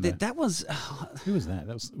 no, that was Who was that?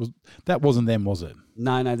 That wasn't them, was it?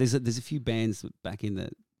 no. There's a few bands back in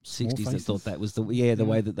the '60s that Faces? thought that was the way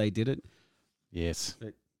that they did it. Yes.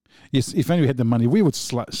 But- Yes. If only we had the money, we would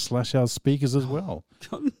slash our speakers as well.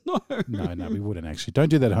 No, No, we wouldn't actually. Don't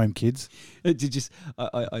do that at home, kids. It did just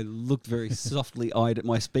I looked very softly eyed at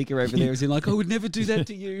my speaker over there, as in like I would never do that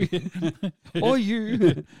to you, or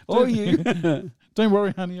you, or you. Don't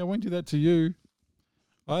worry, honey. I won't do that to you.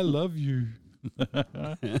 I love you.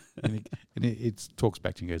 and it talks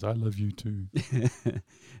back to you and goes, I love you too.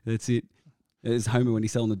 That's it. It's Homer when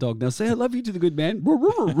he's selling the dog. Now say I love you to the good man.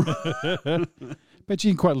 But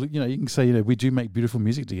you can you can say, we do make beautiful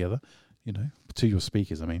music together, to your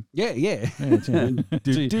speakers, I mean. Yeah. Yeah, it's,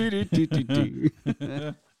 Do, do, do, do, do.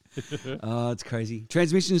 Oh, it's crazy.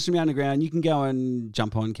 Transmissions from the underground. You can go and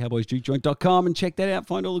jump on cowboysjukejoint.com and check that out.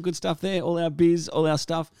 Find all the good stuff there. All our biz, all our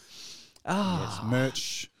stuff. yes,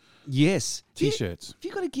 merch, Yes. T-shirts. Have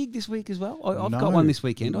you got a gig this week as well? I've No. got one this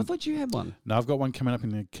weekend. I thought you had one. No, I've got one coming up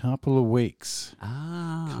in a couple of weeks.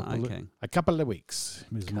 Okay. A couple of weeks.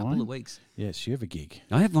 Is Couple mine. of weeks. Yes, you have a gig.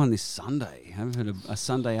 I have one this Sunday. I've had a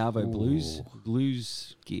Sunday Arvo Ooh.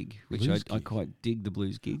 blues gig, which Blues I gig. quite dig the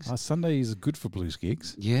blues gigs. Sunday is good for blues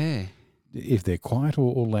gigs. Yeah. If they're quiet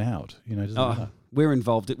or loud, doesn't matter. We're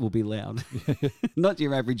involved. It will be loud. Not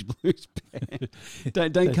your average blues band.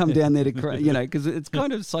 don't come down there to because it's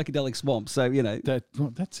kind of psychedelic swamp. So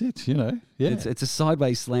That's it, Yeah. it's a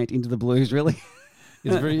sideways slant into the blues. Really.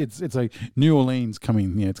 It's like New Orleans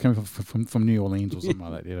coming. It's coming from New Orleans or something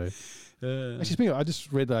like that. Actually, speaking of, I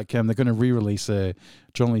just read that they're going to re-release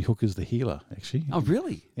John Lee Hooker's The Healer. Actually, Oh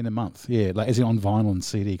really? in a month. Yeah, like as in on vinyl and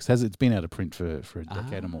CD. Because it's been out of print for a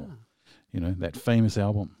decade or more. That famous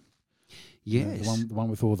album. Yes. The one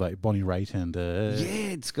with all the Bonnie Raitt and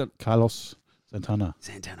It's got Carlos Santana.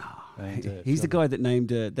 Santana. And, He's the guy that named.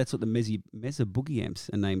 That's what the Meza Boogie amps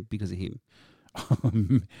are named because of him.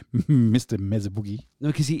 Mr. Meza Boogie. No,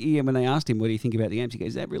 because when they asked him, "What do you think about the amps?" He goes,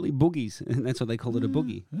 "Is that really boogies?" And that's why they call it a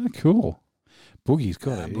boogie. Oh, cool. Boogie's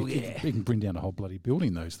got it. Boogie. It can bring down a whole bloody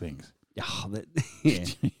building, those things. Oh,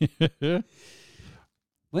 yeah.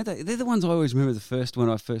 They're the ones I always remember. The first one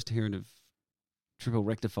I first hearing of triple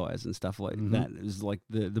rectifiers and stuff like Mhm. that. It was like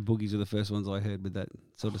the boogies were the first ones I heard with that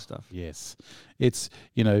sort of stuff. Yes, it's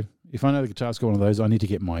if I know the guitar's got one of those, I need to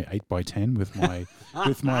get my 8x10 with my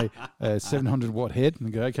 700-watt head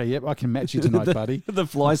and go. Okay, yep, I can match you tonight, buddy. The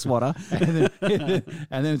fly swatter.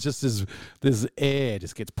 And then it's just this air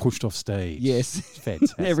just gets pushed off stage. Yes. It's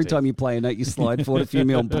fantastic. Every time you play a note, you slide forward a few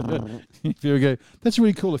mil. If you go, that's a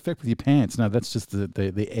really cool effect with your pants. No, that's just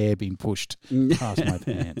the air being pushed past my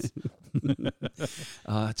pants.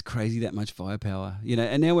 Oh, it's crazy that much firepower,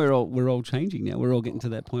 And now we're all changing. Now we're all getting to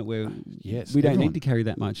that point where Yes, we don't everyone. need to carry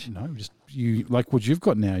that much. No, just you like what you've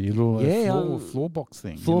got now. Your little floor box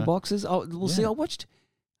thing. Floor boxes. Oh, well, see, Yeah.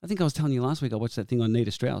 I think I was telling you last week. I watched that thing on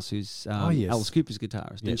Nita Strauss, who's yes. Alice Cooper's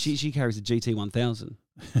guitarist, and Yes. she carries a GT 1000.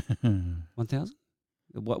 1000?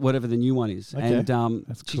 Whatever the new one is. Okay, And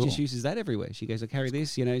that's she cool. just uses that everywhere. She goes, I carry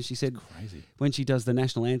this, She said Crazy. when she does the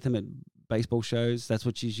national anthem at baseball shows, that's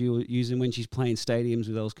what she's using. When she's playing stadiums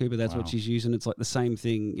with Alice Cooper, that's what Wow. she's using. It's like the same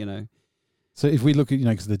thing, So if we look at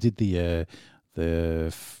because they did the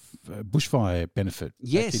bushfire benefit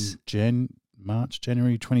Yes. back in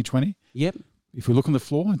January 2020. Yep. If we look on the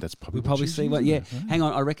floor, that's probably We'll probably she's see what. using Yeah. it, Hang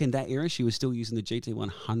on. I reckon that era she was still using the GT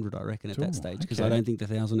 100. I reckon at that Cool, stage because okay. I don't think the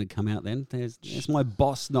 1000 had come out then. There's my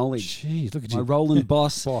boss knowledge. Jeez, look at My you, Roland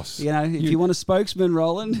boss. boss. If you want a spokesman,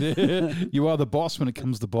 Roland, You are the boss when it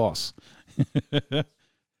comes to boss.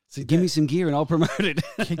 See, give me some gear and I'll promote it.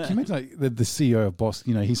 Can you imagine like the CEO of Boss?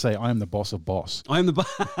 He say, "I am the boss of Boss." I am the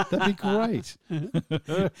boss. That'd be great.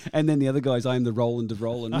 And then the other guys, I am the Roland of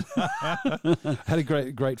Roland. I had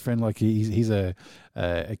a great friend. Like he's a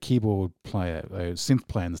keyboard player, a synth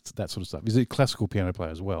player, and that sort of stuff. He's a classical piano player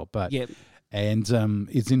as well. But Yep. and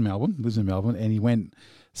he's in Melbourne, lives in Melbourne, and he went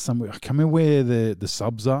somewhere. I can't remember where the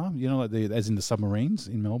subs are. Like as in the submarines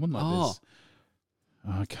in Melbourne. Like Oh.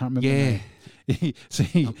 I can't remember. the Yeah.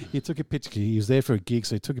 name. He took a picture. He was there for a gig,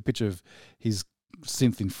 so he took a picture of his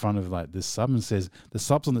synth in front of like this sub and says, "The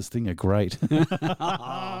subs on this thing are great."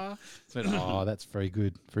 So, that's very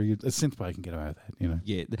good. Very good. A synth player can get away with that,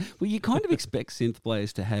 Yeah. Well, you kind of expect synth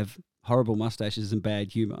players to have horrible mustaches and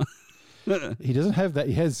bad humour. He doesn't have that.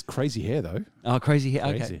 He has crazy hair though. Oh, crazy hair.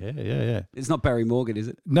 Crazy Okay. hair. Yeah. It's not Barry Morgan, is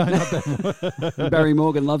it? No, not that. Barry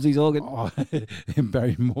Morgan loves his organ. Oh, in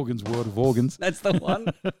Barry Morgan's World of Organs. That's the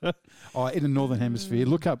one. In the Northern Hemisphere,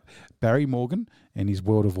 look up Barry Morgan and his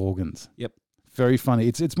World of Organs. Yep. Very funny.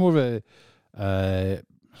 It's more of a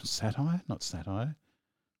satire, not satire.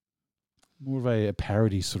 More of a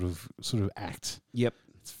parody sort of act. Yep.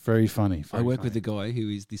 It's very funny. I work with a guy who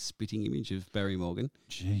is this spitting image of Barry Morgan.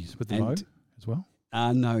 Jeez, with the And- mo as well.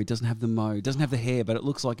 No, it doesn't have the mo. It doesn't have the hair, but it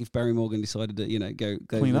looks like if Barry Morgan decided to, go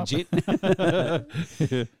Clean up.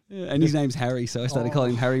 legit. And his name's Harry, so I started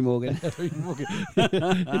calling him Harry Morgan. Harry Morgan.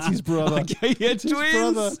 It's his brother. Okay, yeah, It's his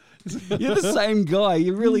brother. twins. You're the same guy.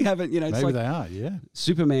 You really haven't, it's Maybe like they are. Yeah.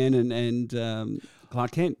 Superman and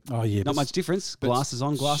Clark Kent. Oh yeah. Not much difference. Glasses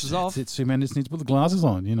on, glasses off. It's Superman just needs to put the glasses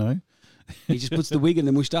on. He just puts the wig and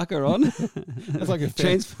the moustache on. That's like a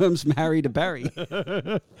Transforms from Harry to Barry.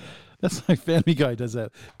 That's like Family Guy does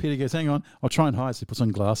that. Peter goes, "Hang on, I'll try and hide." So he puts on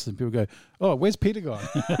glasses, and people go, "Oh, where's Peter gone?"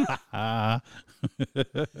 Oh.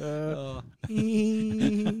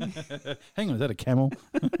 Hang on, is that a camel?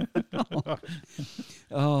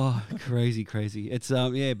 Oh, crazy. It's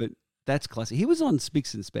but that's classic. He was on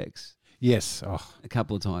Spicks and Specs Yes. Oh, a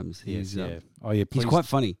couple of times. yes. He's, Yeah. Oh, yeah. he's Please. quite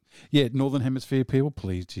funny. Yeah. Northern Hemisphere people,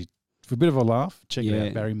 please. For a bit of a laugh, check it Yeah.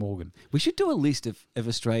 out. Barry Morgan. We should do a list of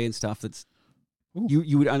Australian stuff that's Ooh.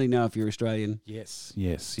 you would only know if you're Australian Yes.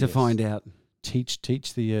 Yes. to find out. Teach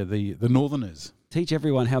the Northerners. Teach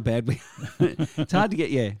everyone how bad we. It's hard to get.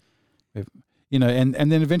 Yeah.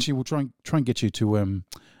 And then eventually we'll try and get you to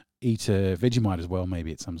eat Vegemite as well,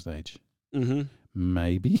 maybe at some stage. Mm-hmm.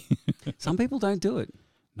 Maybe. Some people don't do it.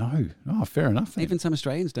 No. Oh, fair enough. Then. Even some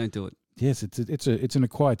Australians don't do it. Yes, it's an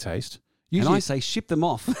acquired taste. And Usually, I say ship them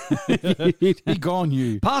off. be gone,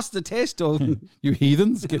 you Pass the test, or you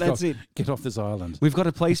heathens. that's it. Get off this island. We've got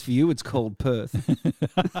a place for you. It's called Perth.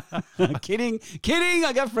 Kidding.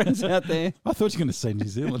 I got friends out there. I thought you were going to say New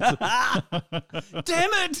Zealand. Damn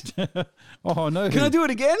it! Oh no! Can I do it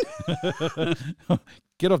again?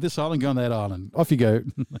 Get off this island, go on that island. Off you go.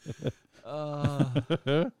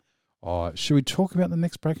 Oh, should we talk about the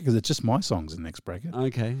next bracket? Because it's just my songs in the next bracket.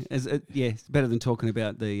 Okay. It's better than talking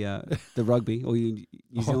about the rugby. Or New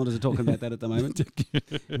Zealanders are talking about that at the moment.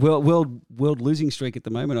 World losing streak at the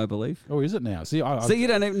moment, I believe. Oh, is it now? See, So you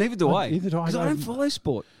don't. Neither do I. Neither do I. Because I don't follow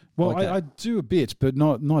sport. Well, like that. I do a bit, but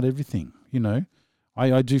not everything.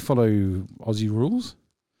 I do follow Aussie rules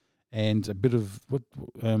and a bit of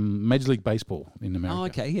Major League Baseball in America. Oh,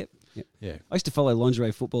 okay. Yep. Yeah. I used to follow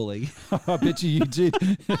Lingerie Football League. I bet you did.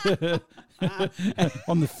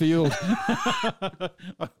 On the field.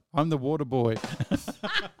 I'm the water boy.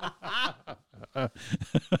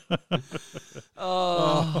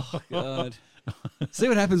 Oh, God. See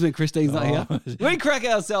what happens when Christine's not here? We crack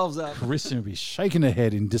ourselves up. Kristen will be shaking her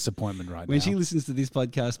head in disappointment right When now. she listens to this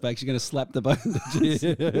podcast back, she's going to slap the both of us.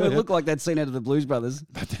 It will look like that scene out of the Blues Brothers.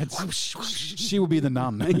 She will be the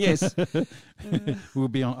nun. Yes. We'll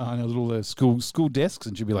be on a little school desks,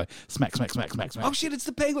 and she'll be like, smack, smack, smack, smack, smack. Oh, shit, it's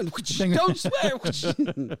the penguin. Penguin. Don't swear.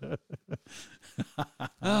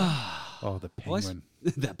 Oh, the penguin.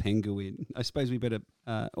 That penguin. I suppose we better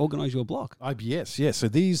organise your block. Yes. So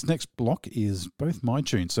these next block is both my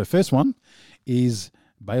tunes. So first one is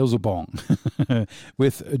Bales of Bong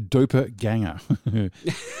with Doper Ganger. I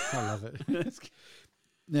love it.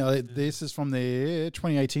 Now, this is from their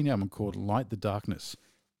 2018 album called Light the Darkness.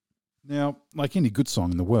 Now, like any good song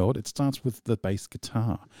in the world, it starts with the bass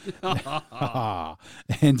guitar.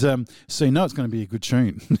 And so you know it's going to be a good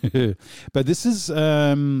tune. But this is,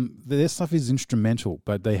 their stuff is instrumental,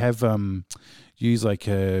 but they have used like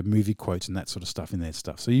movie quotes and that sort of stuff in their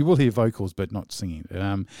stuff. So you will hear vocals, but not singing.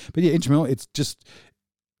 But yeah, instrumental, it's just,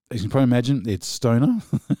 as you can probably imagine, it's stoner.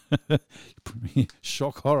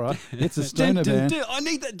 Shock horror. It's a stoner band. I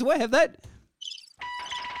need that. Do I have that?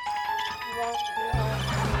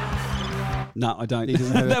 No, I don't.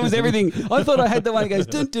 That was everything. I thought I had the one that goes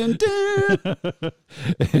dun dun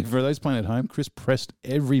dun. For those playing at home, Chris pressed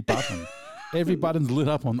every button. Every button's lit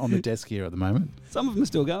up on the desk here at the moment. Some of them are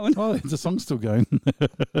still going. Oh, the song's still going.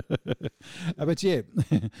 But yeah,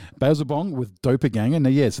 Bales of Bong with Doper Ganger. Now,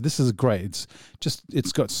 yeah, so this is great.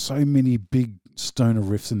 It's got so many big stoner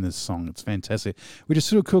riffs in this song. It's fantastic. Which is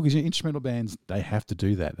sort of cool because instrumental bands, they have to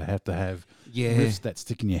do that. They have to have riffs that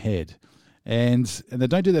stick in your head. And they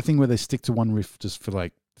don't do that thing where they stick to one riff just for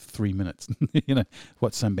like 3 minutes. You know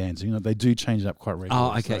what some bands do. You know, they do change it up quite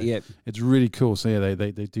regularly. Oh, okay, so yeah. It's really cool. So yeah,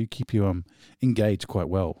 they do keep you engaged quite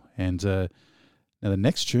well. And now the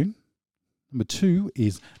next tune, number two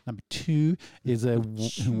is number two.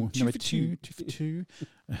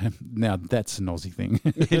 Now that's an Aussie thing.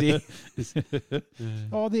 It is.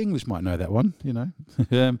 Oh, the English might know that one. You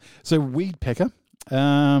know. So Weed Pecker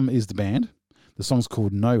is the band. The song's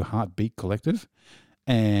called No Heartbeat Collective,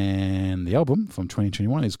 and the album from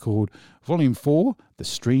 2021 is called Volume 4, The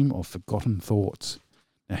Stream of Forgotten Thoughts.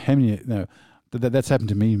 Now, that's happened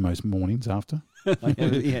to me most mornings after.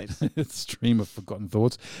 Yes. Stream of Forgotten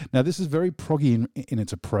Thoughts. Now, this is very proggy in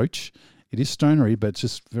its approach. It is stonery, but it's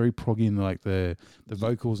just very proggy in like the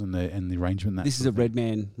vocals and the arrangement. And This is a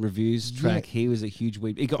Redman Reviews track. He was a huge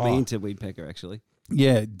weed. It got me into Weed Pecker, actually.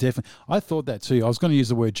 Yeah, definitely. I thought that too. I was going to use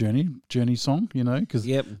the word journey song, you know, because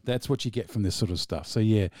that's what you get from this sort of stuff. So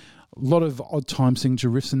yeah, a lot of odd time signature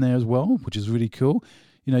riffs in there as well, which is really cool.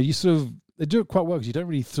 You know, they do it quite well because you don't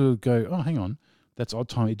really sort of go, oh, hang on, that's odd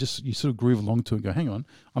time. You sort of groove along to it and go, hang on,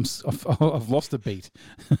 I've lost a beat.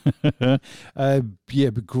 Yeah,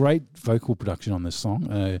 but great vocal production on this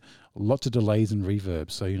song. Lots of delays and reverb.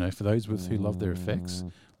 So, you know, for those who love their effects,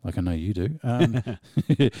 like I know you do,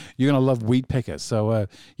 you're going to love Weed Pecker. So,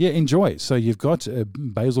 yeah, enjoy. So you've got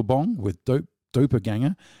Basil Bong with Doper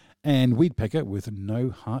Ganger and Weed Pecker with No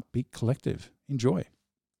Heartbeat Collective. Enjoy.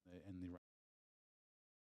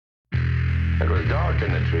 It was dark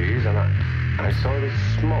in the trees, and I saw this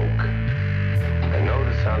smoke. I know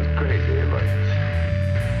this sounds crazy, but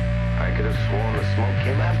I could have sworn the smoke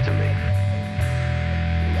came after me.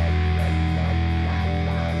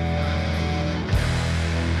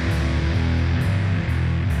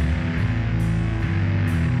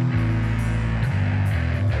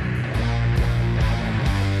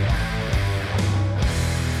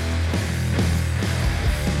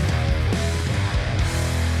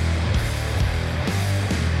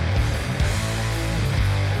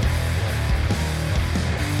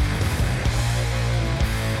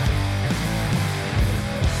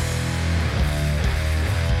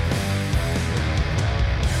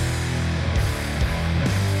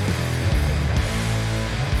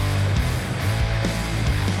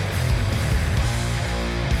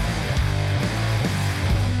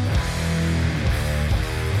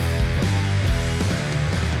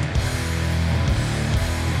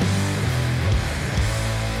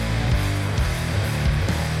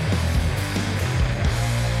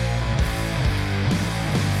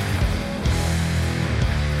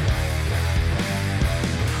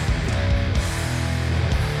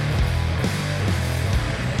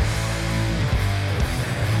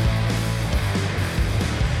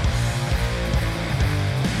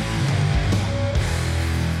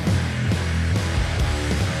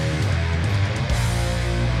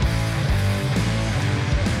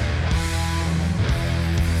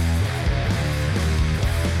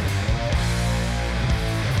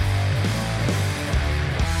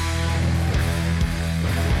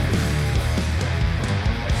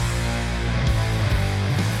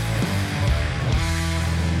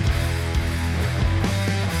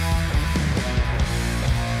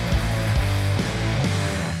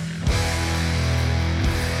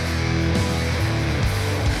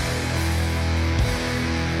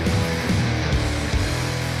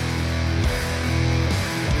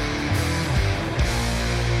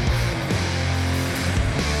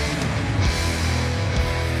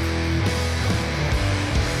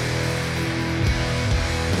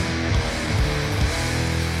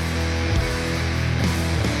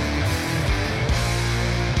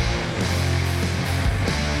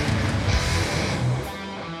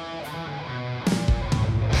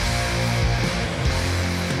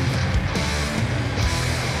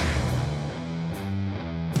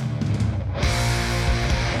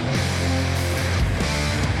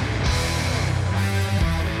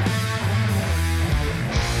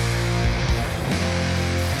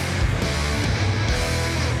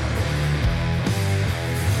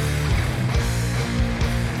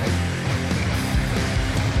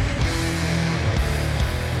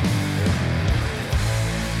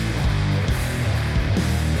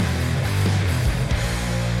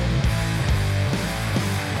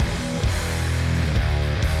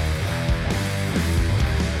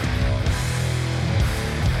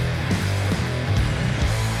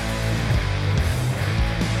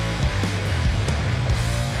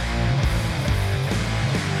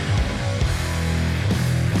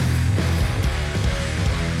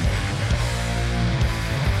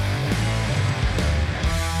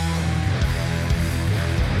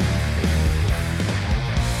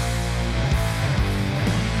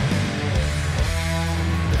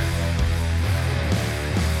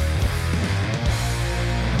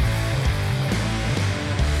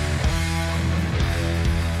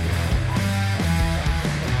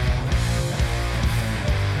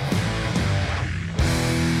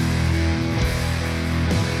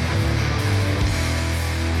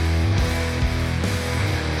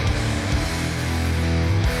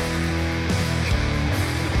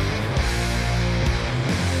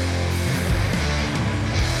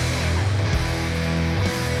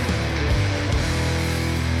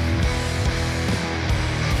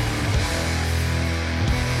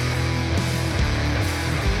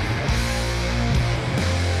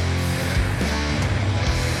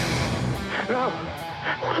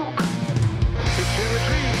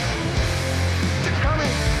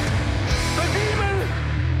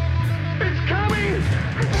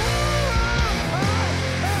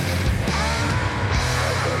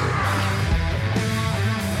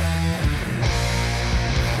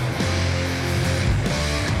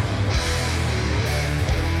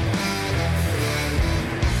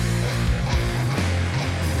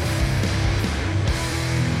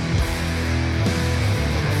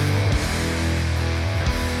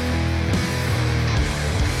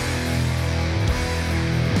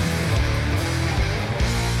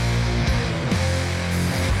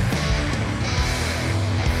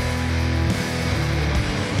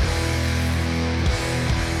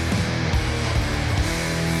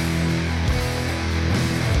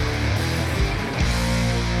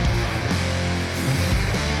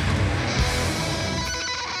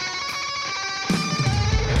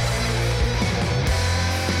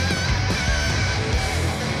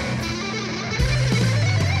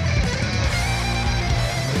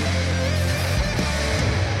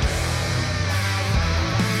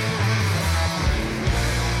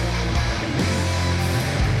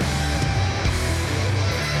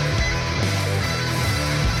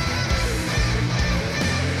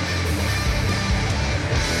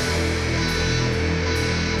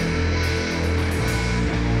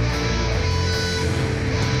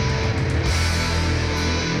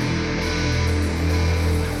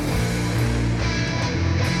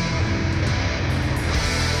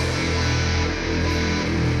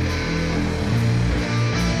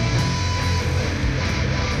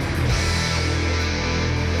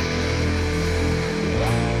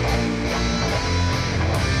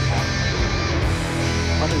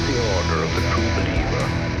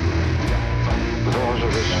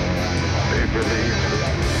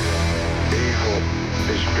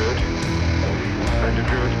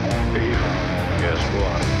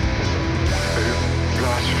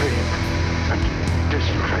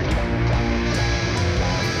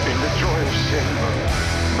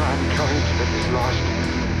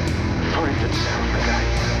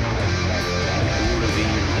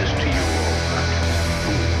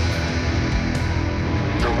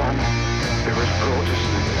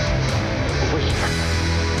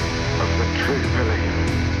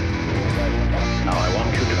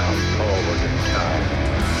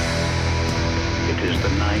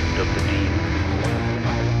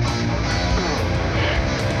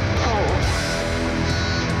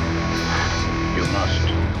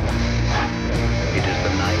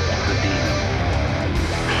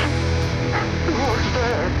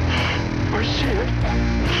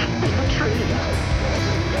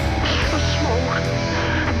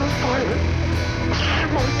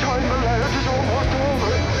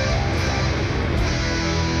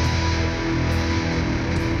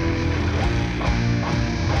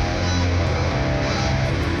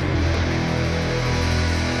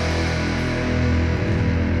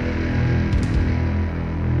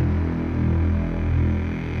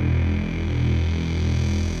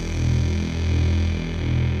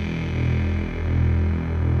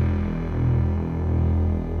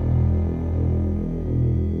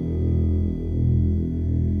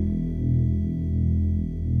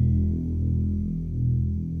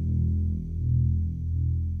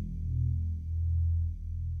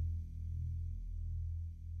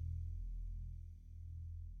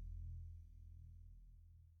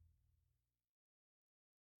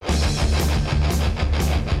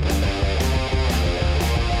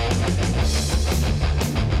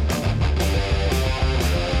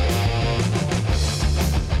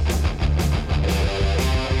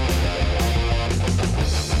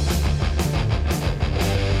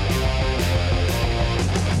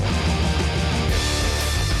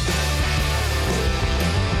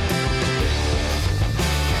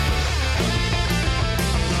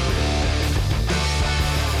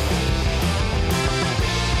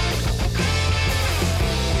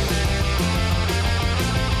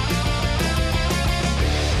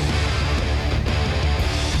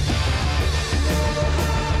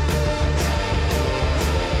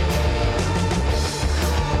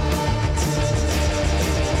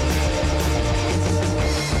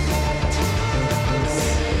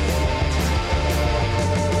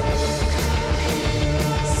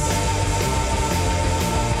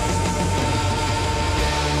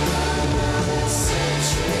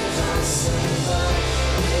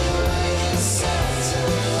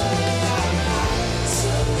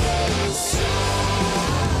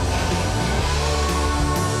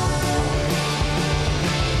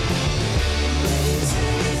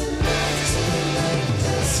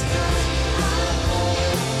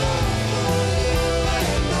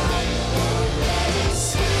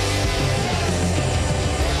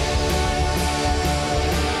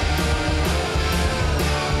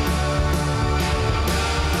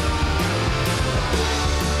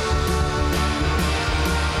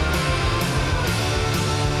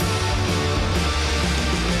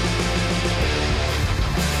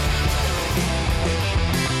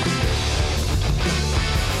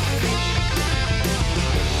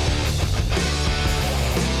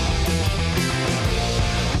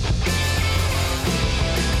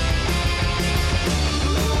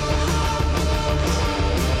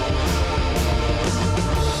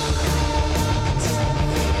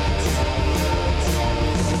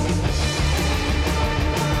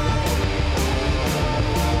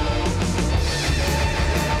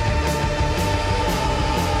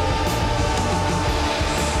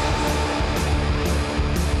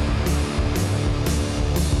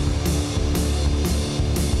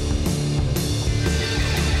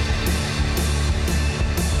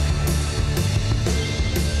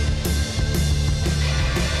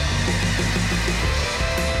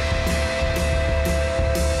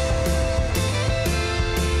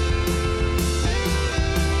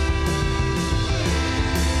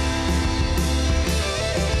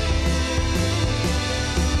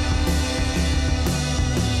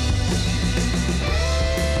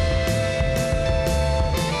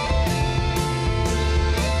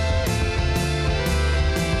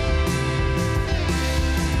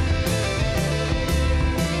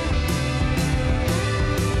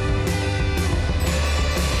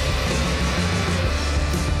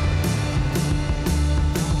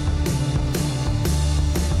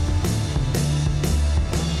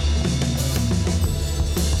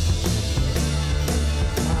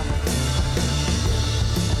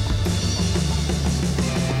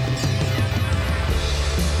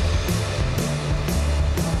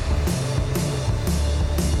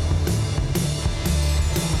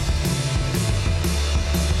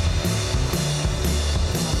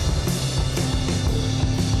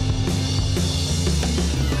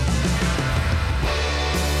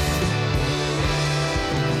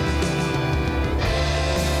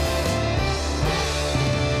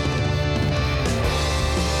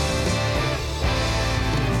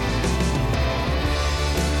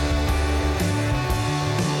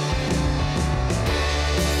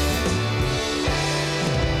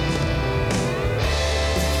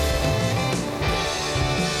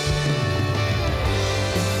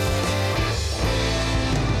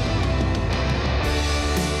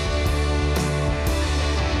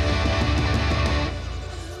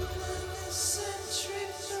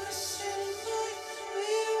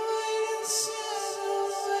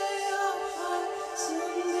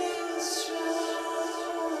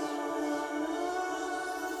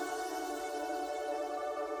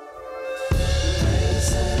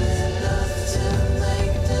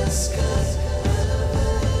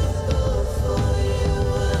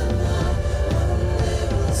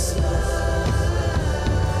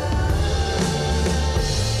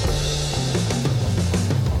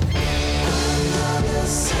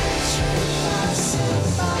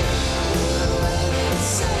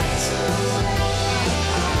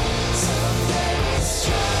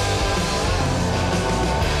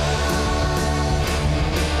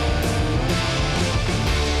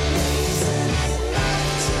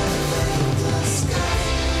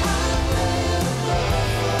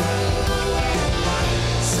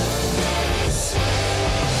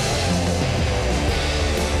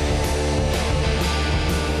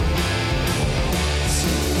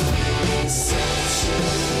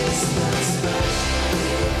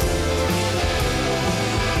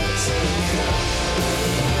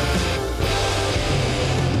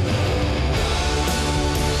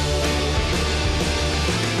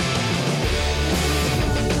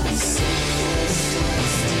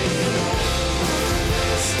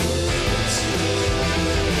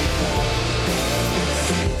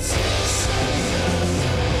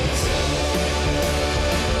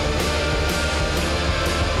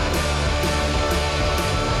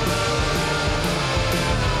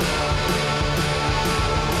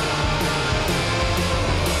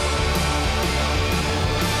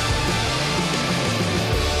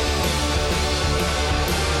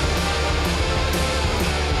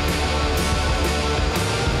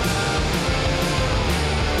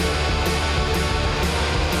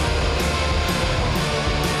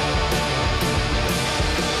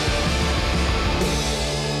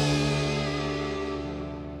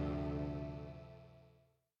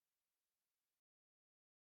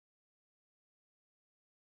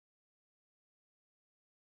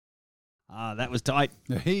 That was tight.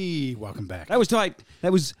 Hey, welcome back. That was tight.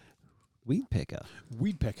 That was Weedpecker.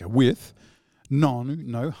 Weedpecker with No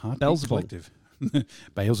Heartbeat Beelzebub. Collective.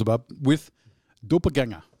 Beelzebub with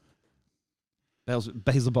Doppelganger.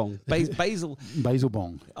 Basilbong. Basil.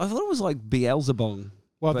 Basilbong. I thought it was like Beelzebong.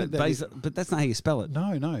 Well, But, but that's not how you spell it.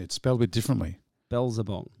 No, it's spelled a bit differently.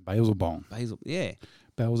 Beelzebong. Beelzebong. Basil. Yeah.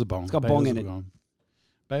 Beelzebong. It's got bong in it.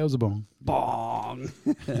 Beelzebong. Bong.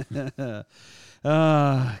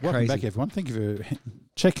 Welcome crazy. back, everyone. Thank you for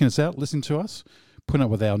checking us out, listening to us, putting up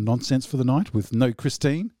with our nonsense for the night with no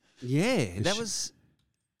Christine. Yeah, that was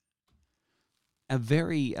a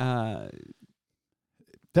very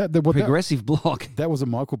progressive block. That was a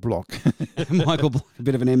Michael block. Michael Block, a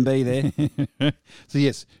bit of an MB there. So,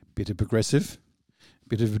 yes, bit of progressive,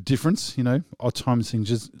 bit of a difference, odd time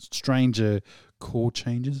changes, stranger chord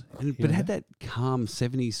changes. But it had that calm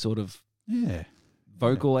 70s sort of Yeah.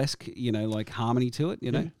 vocal-esque, like harmony to it,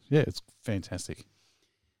 Yeah, it's fantastic.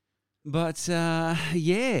 But,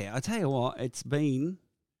 I tell you what, it's been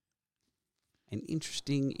an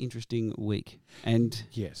interesting week. And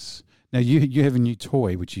Yes. Now, you have a new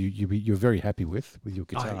toy, which you're very happy with your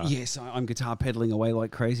guitar. yes, I'm guitar pedaling away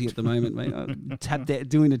like crazy at the moment, mate. I'm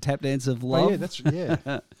doing a tap dance of love. Oh,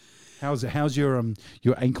 yeah. How's your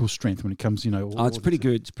ankle strength when it comes, It's pretty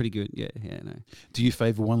good. It's pretty good. Yeah, no. Do you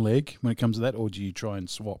favour one leg when it comes to that, or do you try and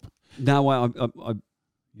swap? No,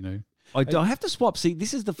 I have to swap. See,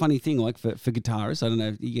 this is the funny thing, like for guitarists, I don't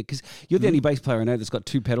know, because you're the only bass player I know that's got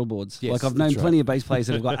 2 pedal boards. Yes, like I've known that's plenty right. of bass players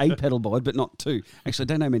that have got a pedal board, but not 2. Actually, I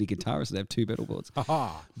don't know many guitarists that have 2 pedal boards.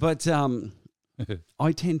 Aha. But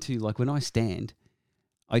I tend to, like when I stand,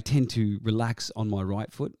 I tend to relax on my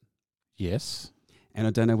right foot. Yes. And I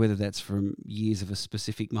don't know whether that's from years of a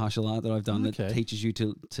specific martial art that I've done that Okay. teaches you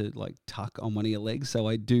to like tuck on one of your legs. So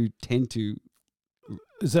I do tend to.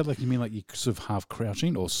 Is that like you mean like you're sort of half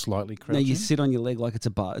crouching or slightly No, crouching? you sit on your leg like it's a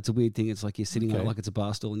bar. It's a weird thing. It's like you're sitting on it Okay. like it's a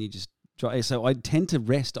bar stool and you just try. So I tend to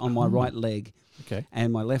rest on my right leg, Okay.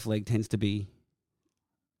 and my left leg tends to be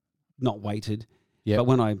not weighted. Yep. But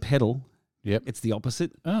when I pedal, Yep. it's the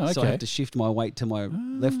opposite. Oh, okay. So I have to shift my weight to my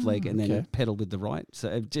left leg and then okay. pedal with the right. So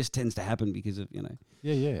it just tends to happen because of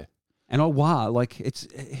Yeah. And like it's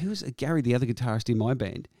who's Gary, the other guitarist in my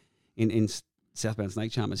band, in Southbound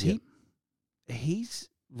Snake Charmers. Yep. He's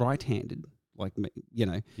right-handed, like me,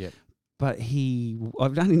 Yep. But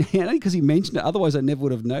I've done it only because he mentioned it. Otherwise, I never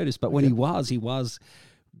would have noticed. But when he was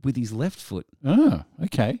with his left foot. Oh,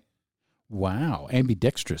 okay. Wow.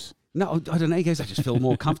 Ambidextrous. No, I don't know. He goes, I just feel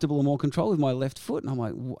more comfortable and more control with my left foot. And I'm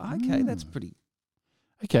like, okay, that's pretty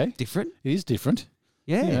Okay. different. It is different.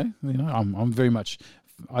 Yeah. I'm very much.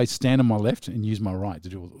 I stand on my left and use my right to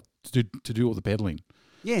do all the pedaling.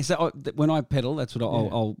 Yeah. So when I pedal, that's what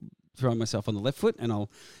I'll throw myself on the left foot, and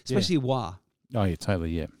especially wah. Oh yeah,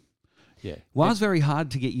 totally. Yeah. Wah's very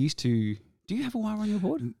hard to get used to. Do you have a wah on your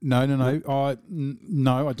board? No.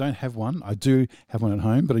 No, I don't have one. I do have one at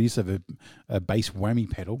home, but I used to have a bass whammy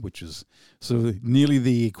pedal, which is sort of nearly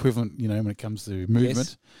the equivalent, when it comes to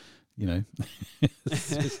movement.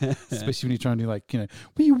 Especially when you're trying to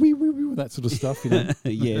wee, that sort of stuff.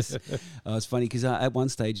 Yes. It's funny because at one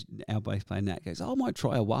stage, our bass player Nat goes, I might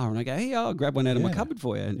try a wah. And I go, hey, I'll grab one out of my Yeah. cupboard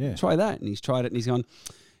for you and Yeah. try that. And he's tried it and he's gone,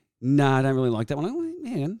 nah, I don't really like that one. I go,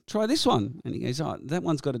 man, try this one. And he goes, oh, that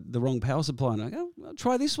one's got the wrong power supply. And I go, well,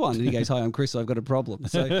 try this one. And he goes, hi, I'm Chris. I've got a problem.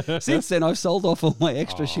 So since then, I've sold off all my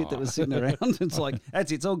extra shit that was sitting around. It's like,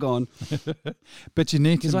 that's it. It's all gone. But you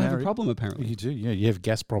need to Because I have a marry. problem, apparently. You do, yeah. You have a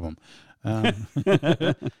gas problem.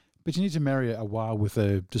 But you need to marry a wah with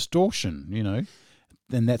a distortion,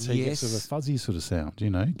 Then that's how you get sort of a Yes. fuzzy sort of sound,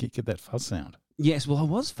 Get that fuzz sound. Yes, well, I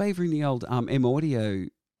was favouring the old M Audio,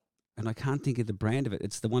 and I can't think of the brand of it.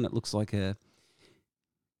 It's the one that looks like a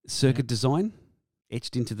circuit design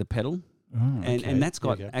etched into the pedal, Oh, and that's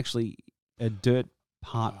got okay. actually a dirt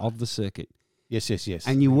part of the circuit. Yes.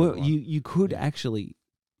 And Yeah, you could actually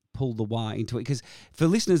pull the wah into it, because for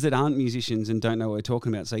listeners that aren't musicians and don't know what we're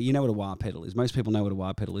talking about, so you know what a wah pedal is. Most people know what a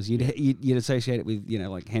wah pedal is. You'd associate it with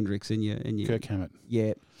like Hendrix and your Kirk Hammett.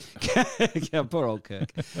 yeah, yeah, poor old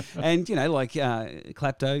Kirk, and like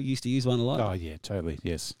Clapto used to use one a lot. Oh yeah, totally.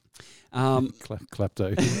 Yes.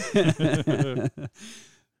 Clapto.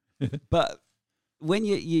 But when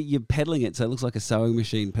you're pedaling it, so it looks like a sewing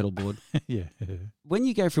machine pedal board. Yeah. When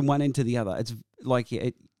you go from one end to the other, it's like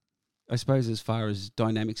I suppose as far as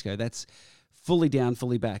dynamics go, that's fully down,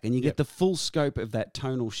 fully back, and you get the full scope of that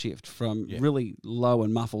tonal shift from really low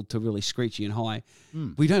and muffled to really screechy and high.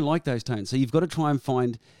 We don't like those tones, so you've got to try and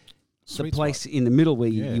find the Sweet place spot. in the middle where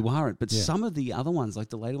Yeah. you are it. But Yeah. some of the other ones, like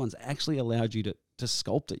the later ones, actually allowed you to to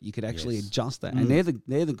sculpt it. You could actually Yes. adjust that, and they're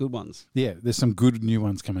the good ones. Yeah, there's some good new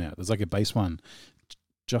ones coming out. There's like a bass one.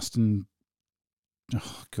 Justin,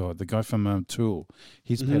 oh God, the guy from Tool,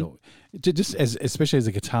 his pedal, just especially as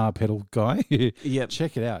a guitar pedal guy. Yep.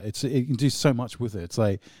 Check it out. It can do so much with it. It's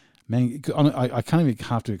like, man, I can't even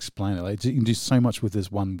have to explain it. Like, you can do so much with this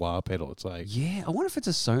one wah pedal. It's like, Yeah, I wonder if it's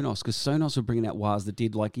a Sonos, because Sonos were bringing out wahs that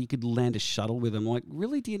did like you could land a shuttle with them. Like,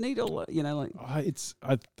 really, do you need all? You know, like I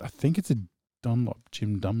think it's a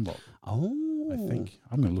Jim Dunlop. oh, I think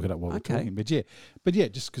I'm going to look it up while we're Okay. talking. But yeah,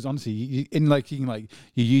 just because honestly, you can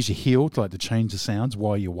you use your heel to change the sounds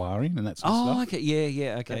while you're wiring and that sort of Oh, stuff. okay,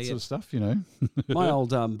 yeah, okay. That Yeah. sort of stuff, you know. My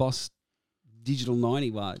old Boss Digital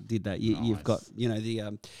 90 wah did that. You've got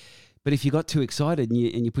the. But if you got too excited and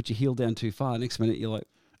you put your heel down too far, next minute you're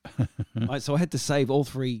like, so I had to save all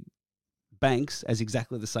three banks as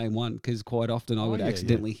exactly the same one, because quite often I would yeah,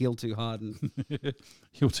 accidentally heel too hard and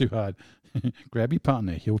Heel too hard. Grab your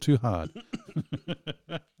partner. Heel too hard.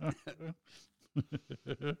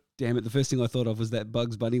 damn it, the first thing I thought of was that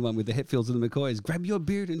Bugs Bunny one with the Hetfields and the McCoys. Grab your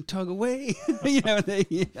beard and tug away.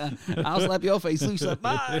 I'll slap your face loose like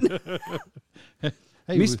mine.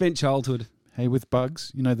 Hey, Misspent childhood. with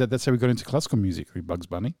Bugs, that's how we got into classical music with Bugs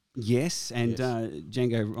Bunny. Yes, and Yes.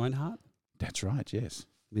 Django Reinhardt That's right. Yes.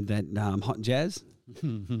 with that hot jazz.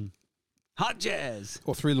 Hot jazz.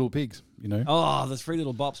 Or Three Little Pigs. Oh, the Three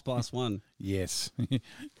Little Bops plus one. Yes.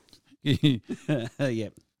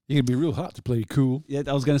 Yep. You can be real hot to play cool. Yeah,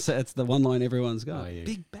 I was going to say that's the one line everyone's got. Oh, yeah.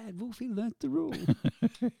 Big bad Wolfie learnt the rule.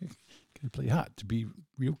 Can play hot to be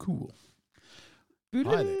real cool.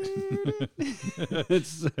 Hi there. It's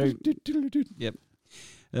so, yep.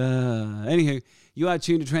 Anywho, you are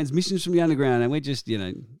tuned to Transmissions from the Underground, and we're just,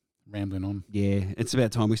 Rambling on. yeah, it's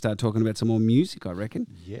about time we start talking about some more music, I reckon.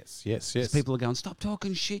 Yes, yes, 'Cause yes. people are going, stop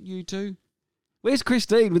talking shit, you two. Where's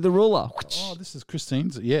Christine with the ruler? Oh, this is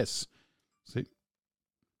Christine's. Yes. See?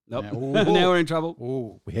 Nope. Now- Now we're in trouble.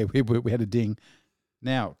 Oh, we had a ding.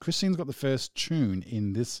 Now, Christine's got the first tune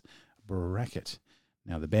in this bracket.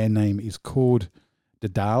 Now, the band name is called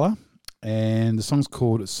Dadala, and the song's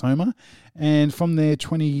called Soma. And from their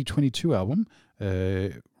 2022 album,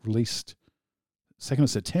 released 2nd of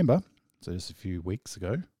September, so just a few weeks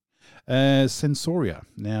ago, Sensoria.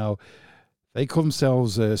 Now, they call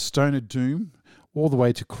themselves Stoner Doom all the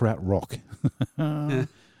way to Krautrock.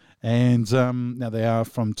 And now they are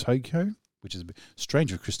from Tokyo, which is a bit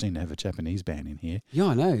strange for Christine to have a Japanese band in here. Yeah,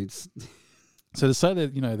 I know. It's So to say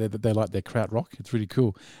that they like their Krautrock, it's really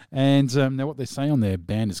cool. And now what they say on their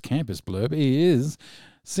Banders Campus blurb is,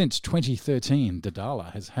 since 2013,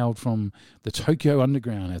 Dadala has hailed from the Tokyo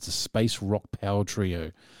Underground as a space rock power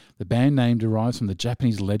trio. The band name derives from the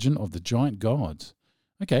Japanese legend of the giant gods.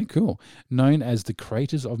 Okay, cool. Known as the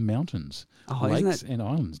creators of mountains, isn't lakes, that- and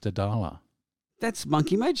islands, Dadala. that's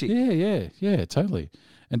monkey magic. Yeah, totally.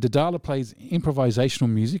 And Dadala plays improvisational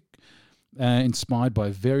music inspired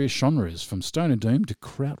by various genres, from stoner doom to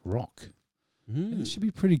krautrock. Mm. It should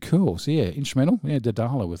be pretty cool. So yeah, instrumental. Yeah,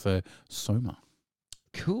 Dadala with a Soma.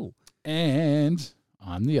 Cool. And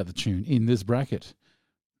I'm the other tune in this bracket.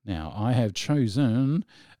 Now, I have chosen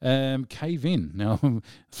Cave In. Now,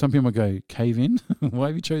 some people go, Cave In? Why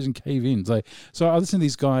have you chosen Cave In? So I listen to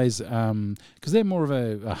these guys because they're more of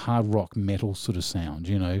a hard rock metal sort of sound,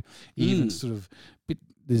 even sort of bit,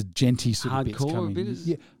 there's genty sort of bits Hardcore coming. a bit is-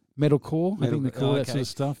 Yeah, metalcore, I think they call that sort okay. of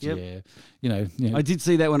stuff. Yep. Yeah, I did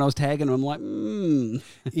see that when I was tagging them. I'm like,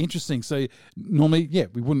 interesting. So normally,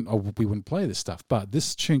 we wouldn't play this stuff, but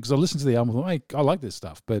this tune, because I listened to the album, I thought, I like this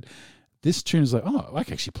stuff, but this tune is like, I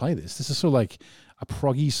can actually play this. This is sort of like a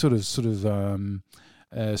proggy sort of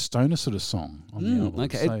stoner sort of song on the album.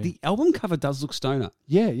 okay. So, The album cover does look stoner.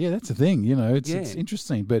 yeah, that's the thing. It's Yeah.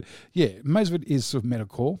 interesting, but yeah, most of it is sort of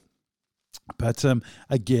metalcore. But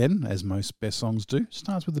again, as most best songs do,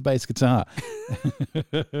 starts with the bass guitar.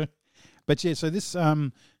 But yeah, so this,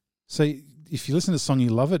 so if you listen to the song, you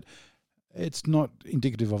love it. It's not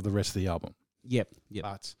indicative of the rest of the album. Yep.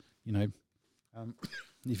 But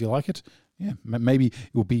if you like it, yeah, maybe it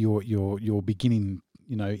will be your beginning,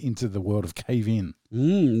 into the world of Cave In.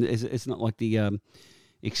 It's not like the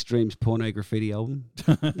Extremes Porno Graffiti album.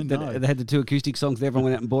 No. They had the 2 acoustic songs that everyone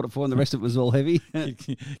went out and bought it for, and the rest of it was all heavy. Can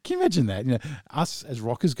you imagine that? Us as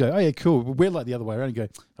rockers go, oh yeah, cool. But we're like the other way around and go,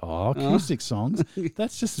 acoustic songs.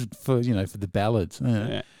 That's just for for the ballads.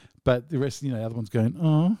 Yeah. But the rest, the other one's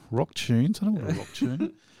going, rock tunes. I don't want a rock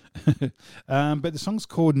tune. But the song's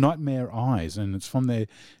called Nightmare Eyes, and it's from their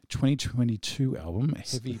 2022 album,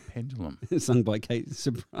 Heavy Pendulum. Sung by Kate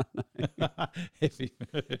Soprano. Heavy.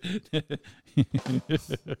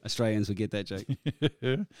 Australians will get that joke.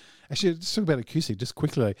 Actually, just talk about acoustic, just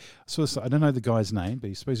quickly. I don't know the guy's name, but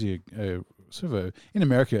he's supposedly in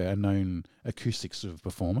America, a known acoustic sort of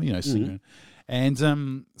performer, singer.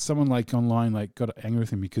 And someone like online got angry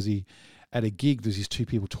with him because he, at a gig, there's these two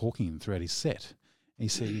people talking throughout his set. And he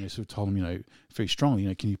said, sort of told him, very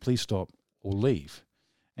strongly, can you please stop or leave?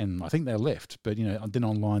 And I think they left, but then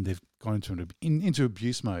online they've gone into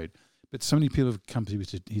abuse mode. But so many people have come to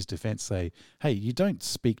his defense, say, "Hey, you don't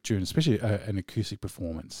speak during, especially an acoustic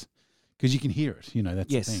performance, because you can hear it.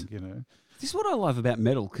 That's Yes. the thing. This is what I love about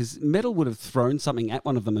metal, because metal would have thrown something at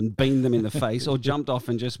one of them and beamed them in the face, or jumped off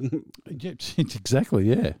and just Yeah, exactly.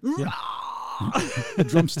 Yeah. A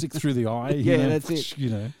drumstick through the eye. Yeah, that's it.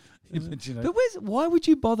 But why would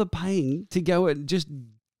you bother paying to go and just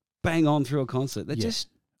bang on through a concert? That just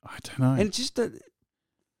I don't know. and it's just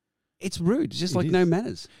it's rude. It's just It like is. no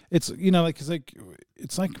manners. It's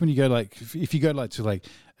it's like when you go if you go to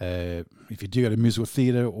if you do go to musical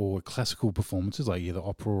theatre or classical performances like either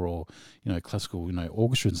opera or classical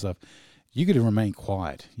orchestra and stuff, you got to remain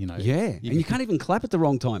quiet. Yeah, and you can't even clap at the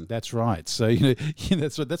wrong time. That's right. So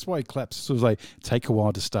that's why claps sort of take a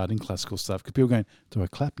while to start in classical stuff, because people are going, do I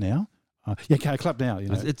clap now? Yeah, can I clap now?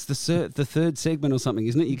 It's the third segment or something,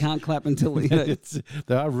 isn't it? You can't clap until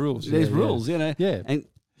there are rules. there's rules, Yeah. And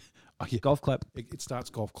golf clap. It starts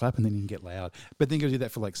golf clap and then you can get loud. But then you got to do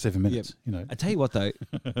that for 7 minutes, I tell you what, though,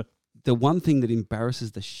 the one thing that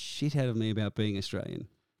embarrasses the shit out of me about being Australian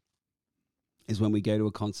is when we go to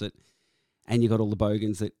a concert and you got all the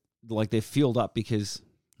bogans that they're filled up because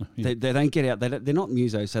they don't get out. They're not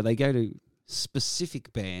musos, so they go to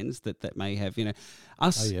specific bands that may have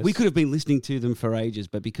us. Oh, yes. We could have been listening to them for ages,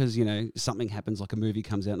 but because something happens, like a movie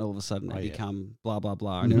comes out, and all of a sudden they become blah blah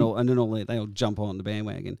blah, and then they all jump on the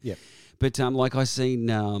bandwagon. Yep. But I seen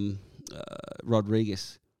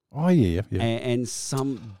Rodriguez. Oh, yeah. And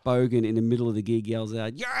some bogan in the middle of the gig yells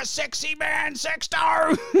out, "You're a sexy man,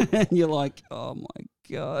 Sexto!" And you're like, oh my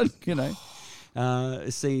God.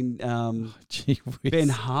 Seen Gee whiz. Ben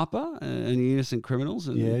Harper and the Innocent Criminals.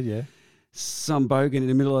 And Yeah. some bogan in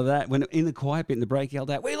the middle of that, when in the quiet bit in the break,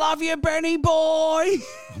 yelled out, "We love you, Benny boy!"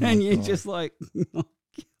 And you're just like, oh,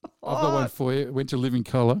 I've got one for you. Went to Living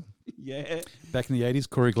Colour. yeah. Back in the 80s,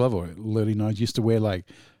 Corey Glover, early 90s, used to wear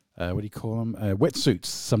what do you call them? Wetsuits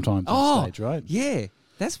sometimes on stage, right? Yeah.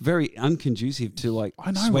 That's very unconducive to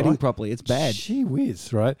I know, sweating right? properly. It's bad. Gee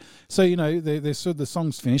whiz, right? So, they sort of the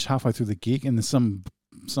song's finished halfway through the gig, and there's some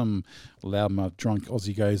loudmouth drunk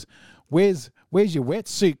Aussie goes, Where's your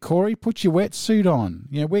wetsuit, Corey? Put your wetsuit on.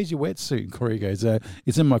 Where's your wetsuit? And Corey goes,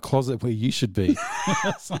 it's in my closet where you should be.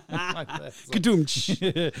 Something like that.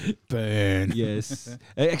 Kadoom. Burn. Yes.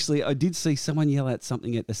 Actually, I did see someone yell out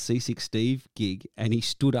something at the C6 Steve gig, and he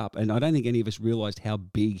stood up, and I don't think any of us realised how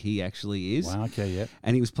big he actually is. Wow, okay, yeah.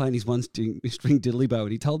 And he was playing his one-string diddly bow,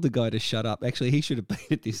 and he told the guy to shut up. Actually, he should have been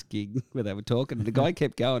at this gig where they were talking. And the guy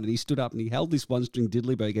kept going, and he stood up, and he held this one-string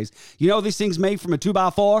diddly bow. He goes, this thing's made from a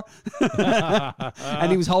 2x4?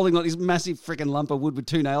 And he was holding this massive freaking lump of wood with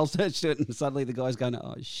 2 nails attached to it, and suddenly the guy's going,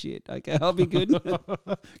 "Oh shit, okay, I'll be good."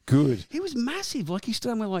 Good. He was massive. He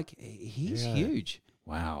stood and we're like, he's huge.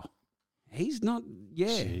 Wow. He's not,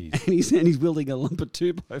 Jeez. and he's wielding a lump of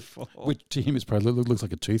 2x4. Which to him is probably looks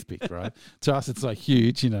like a toothpick, right? To us, it's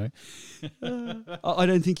huge, I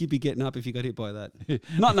don't think you'd be getting up if you got hit by that.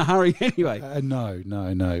 Not in a hurry, anyway. No.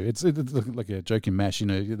 It's like a joke in MASH,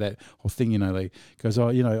 that whole thing, they goes,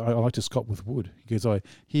 I like to scot with wood. He goes,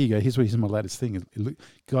 here you go, here's my latest thing.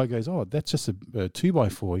 Guy goes, that's just a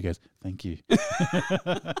 2x4. He goes, thank you.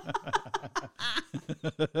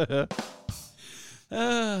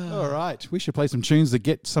 All right, we should play some tunes that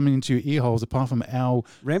get something into your ear holes apart from our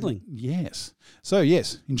Rambling. Yes. So,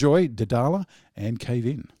 yes, enjoy Daedala and Cave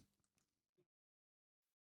In.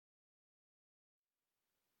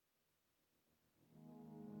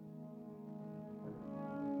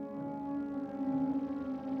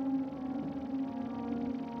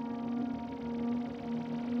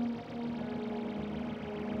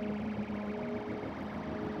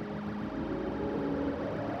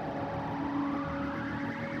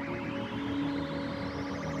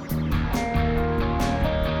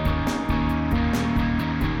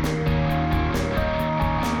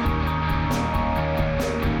 Thank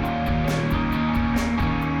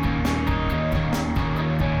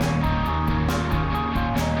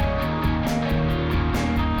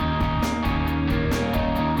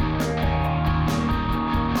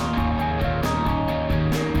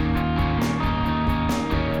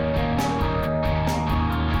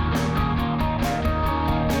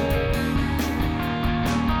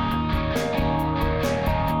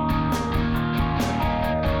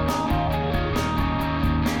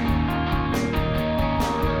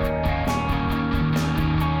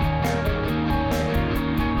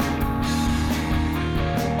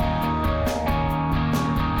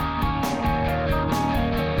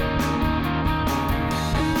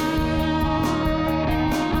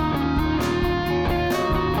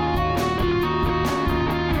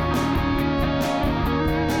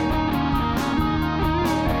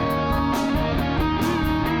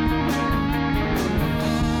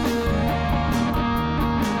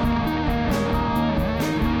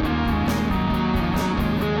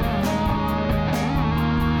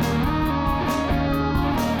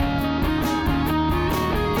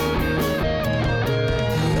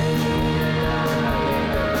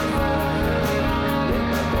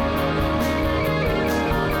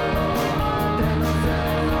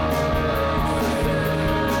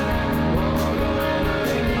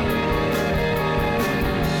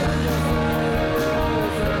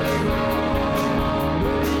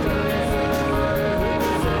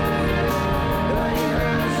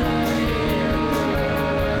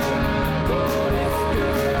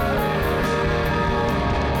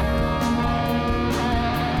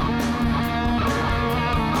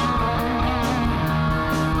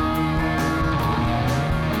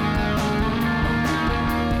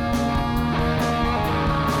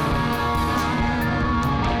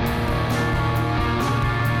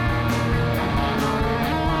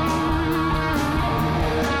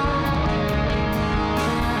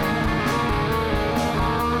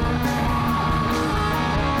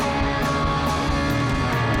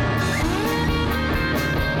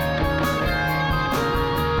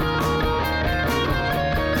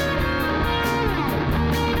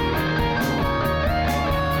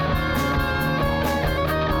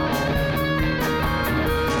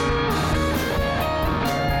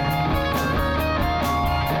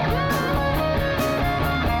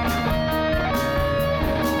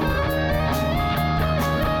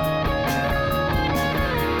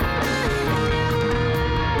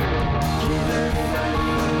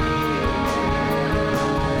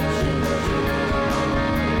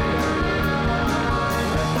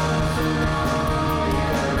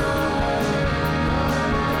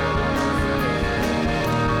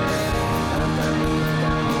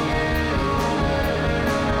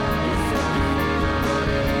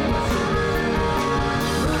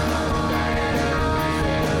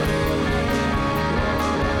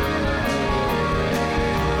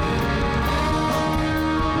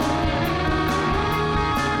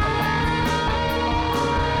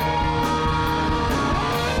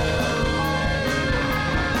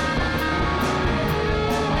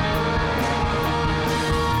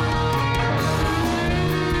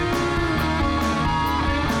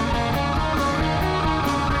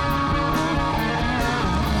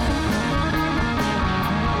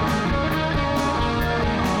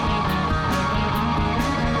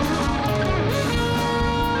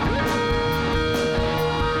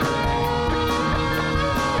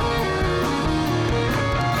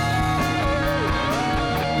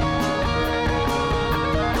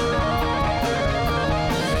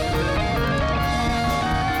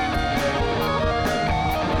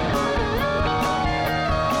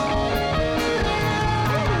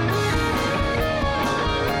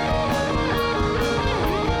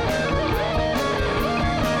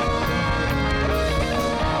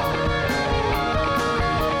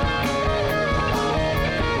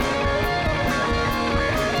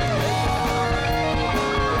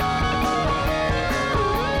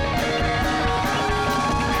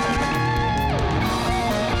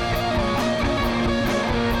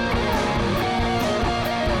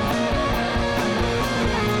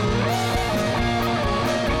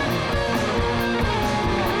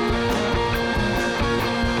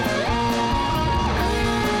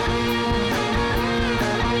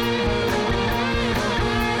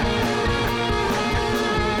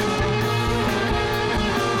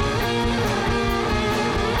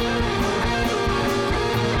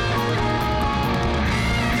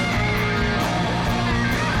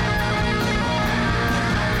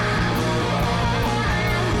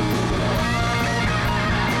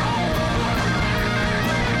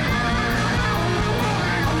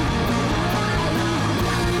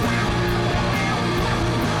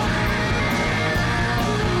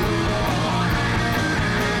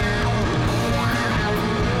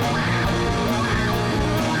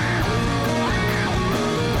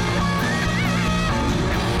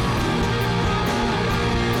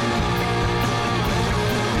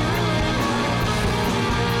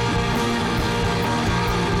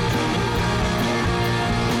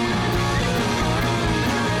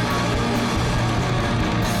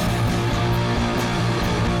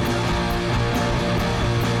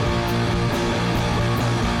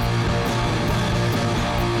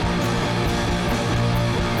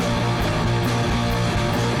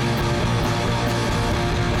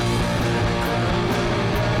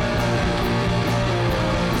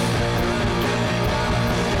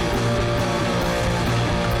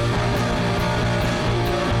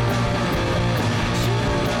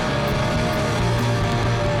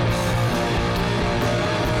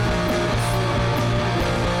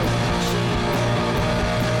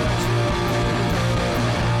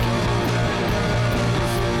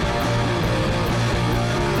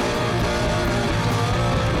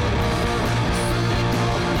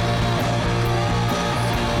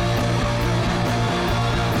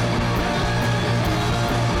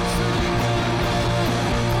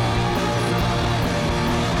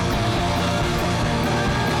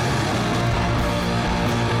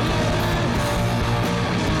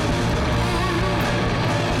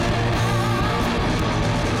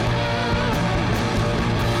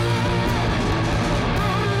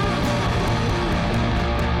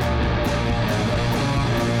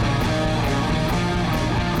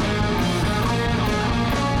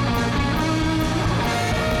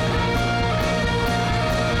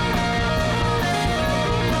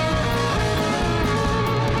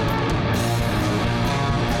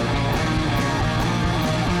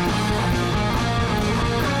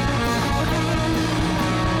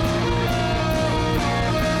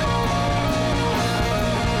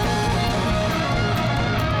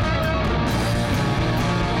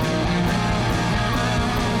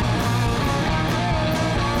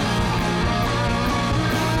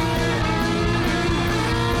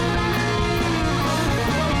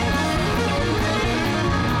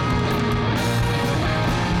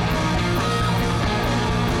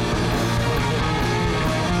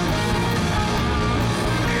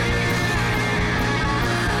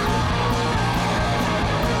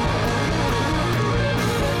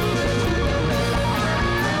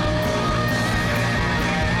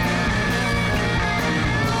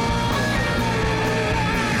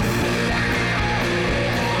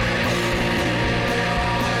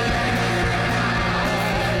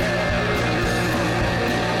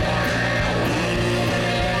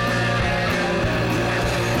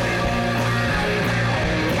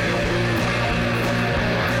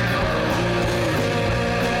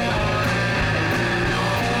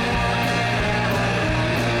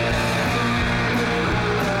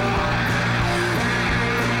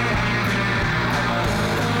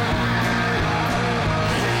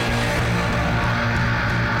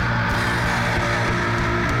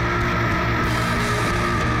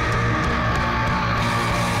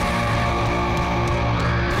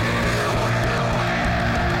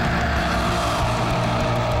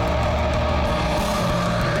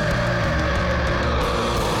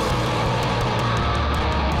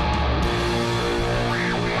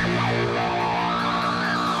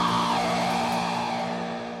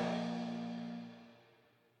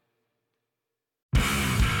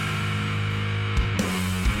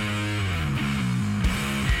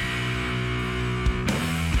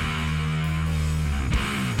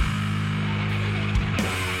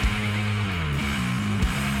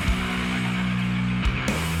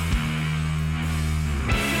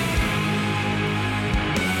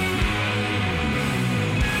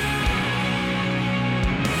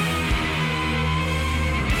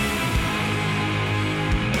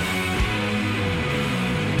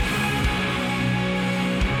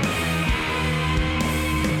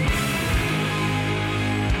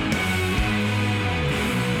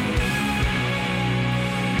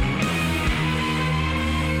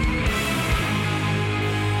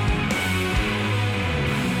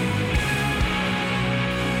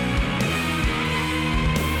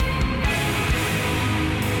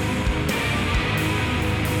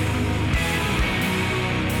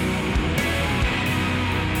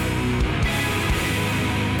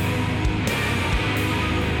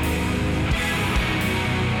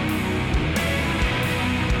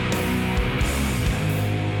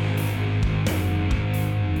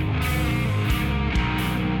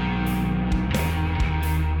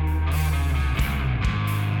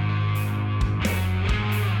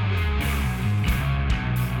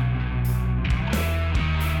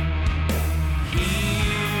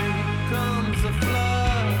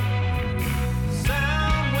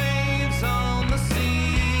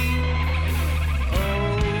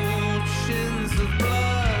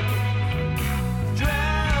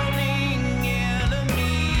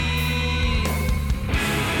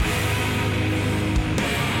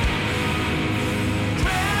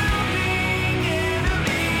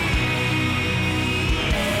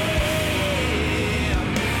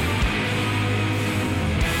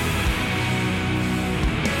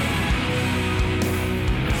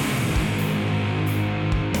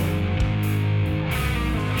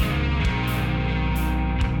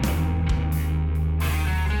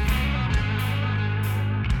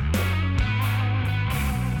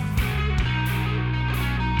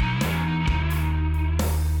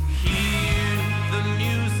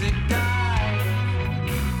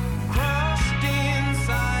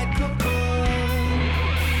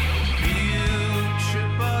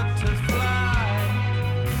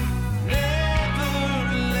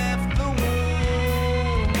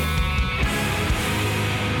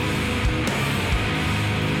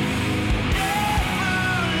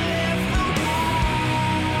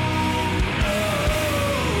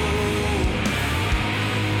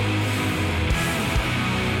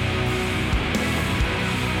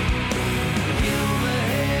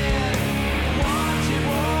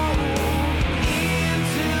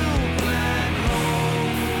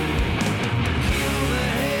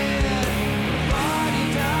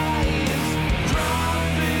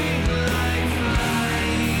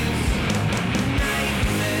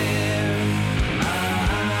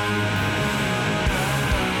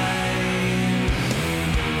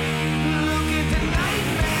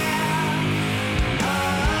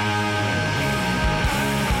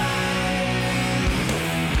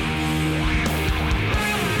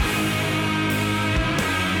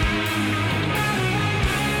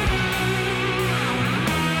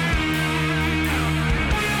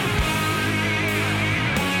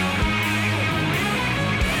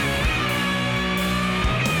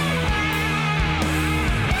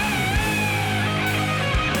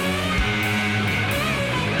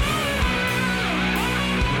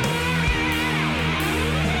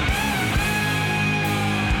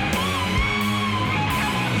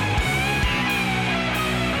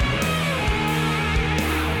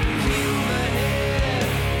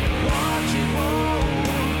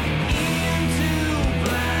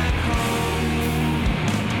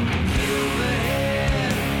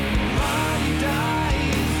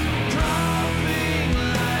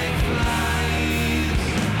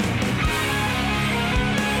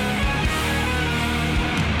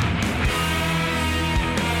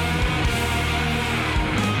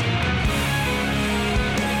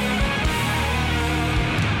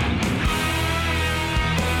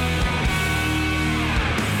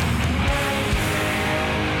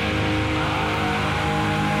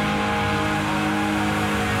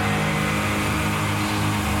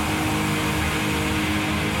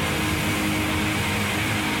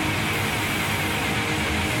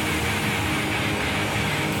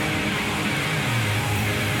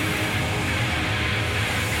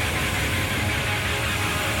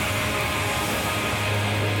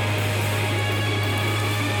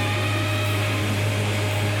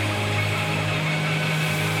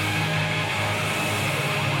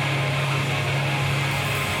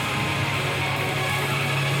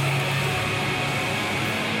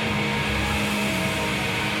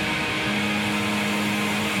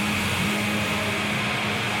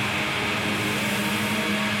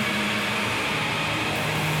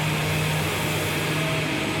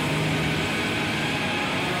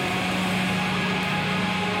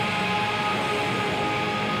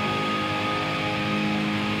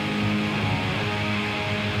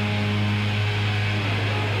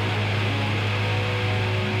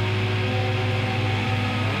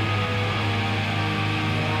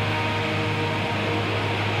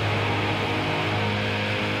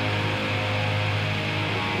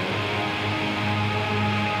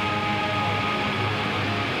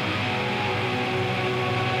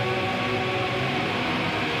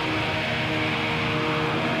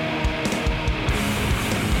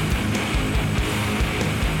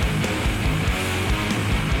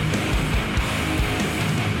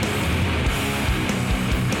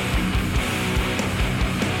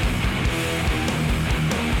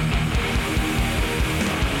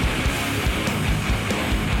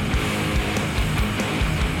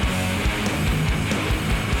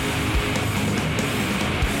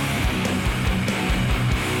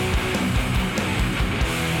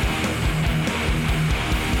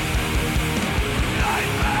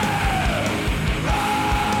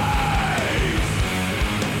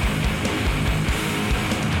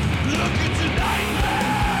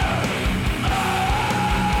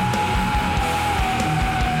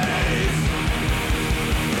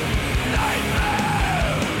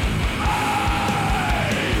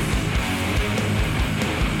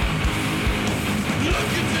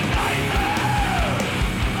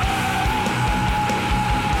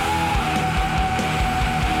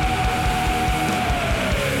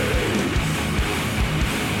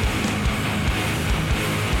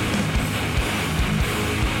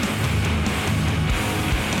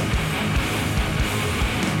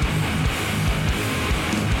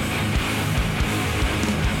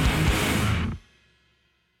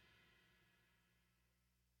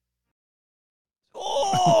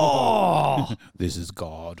This is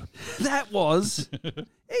God. That was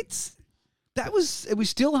it was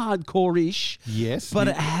still hardcore-ish. Yes. But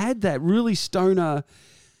it had that really stoner.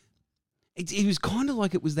 It was kind of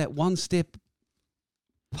like it was that one step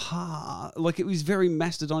like it was very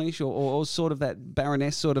Mastodonish or sort of that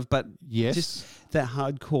Baroness sort of, but yes. just that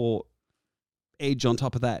hardcore edge on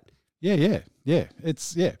top of that. Yeah.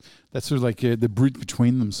 It's that's sort of like the bridge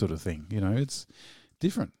between them sort of thing. You know, it's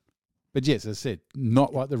different. But yes, as I said,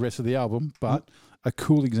 not like the rest of the album, but a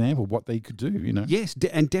cool example of what they could do. You know. Yes,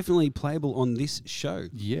 and definitely playable on this show.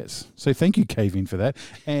 Yes. So thank you, Cave In, for that.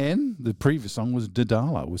 And the previous song was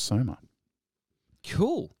Dedala with Soma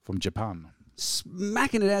Cool. from Japan.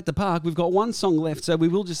 Smacking it out the park. We've got one song left, so we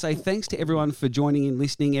will just say thanks to everyone for joining in,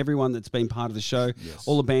 listening, everyone that's been part of the show,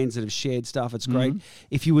 all the bands that have shared stuff. It's great.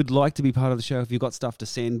 If you would like to be part of the show, if you've got stuff to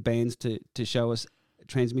send bands to show us,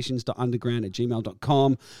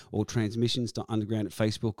 transmissions.underground@gmail.com or transmissions.underground at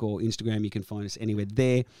Facebook or Instagram. You can find us anywhere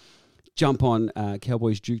there. Jump on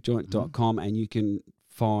cowboysjukejoint.com and you can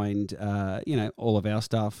find all of our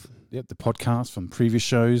stuff. Yep, the podcast from previous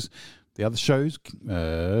shows. The other shows,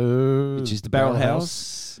 which is the Barrel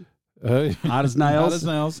House, Hard as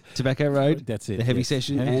Nails, Tobacco Road, that's it, the Heavy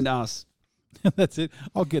Session, and us. That's it.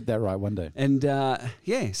 I'll get that right one day. And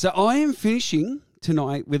so I am finishing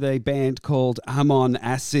tonight with a band called Amon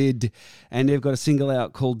Acid, and they've got a single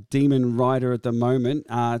out called Demon Rider at the moment.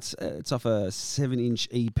 It's off a 7-inch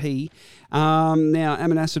EP. Now,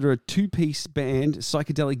 Amon Acid are a 2-piece band,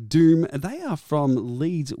 psychedelic doom. They are from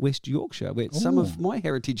Leeds, West Yorkshire, where some of my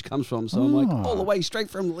heritage comes from. So I'm like, all the way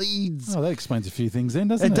straight from Leeds. Oh, that explains a few things then,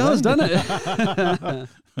 doesn't it? It does, doesn't it?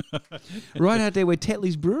 Right out there where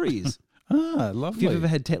Tetley's Brewery is. Ah, lovely. Have you ever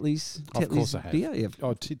had Tetley's? Of course I have. Beer? Yeah.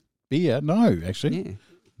 Oh, beer? No, actually. Yeah.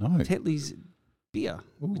 No. Tetley's Beer,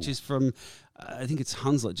 which is from, I think it's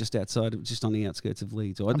Hunslet, just outside, just on the outskirts of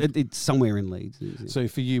Leeds, or it's somewhere in Leeds. So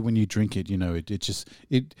for you, when you drink it,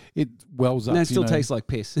 it wells up. No, it still tastes like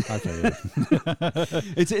piss. Okay, yeah.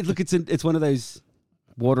 It's one of those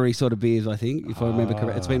watery sort of beers, I think, if I remember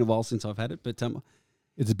correctly. It's been a while since I've had it, but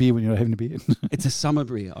it's a beer when you're not having a beer. It's a summer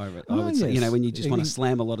beer, I would say. Yes. When you just want to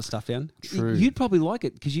slam a lot of stuff down. True. You'd probably like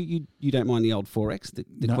it because you don't mind the old 4X,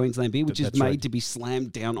 the Queensland beer, which is made to be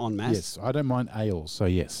slammed down en masse. Yes, I don't mind ales, so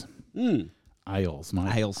yes. Ales,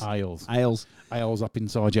 mate. Ales up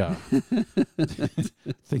inside you.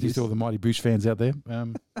 Thank you to all the Mighty Boosh fans out there.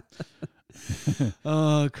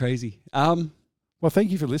 Oh, crazy. Well,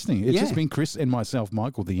 thank you for listening. It's just been Chris and myself,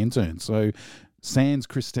 Michael, the intern. So sans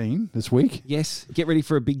Christine this week. Yes. Get ready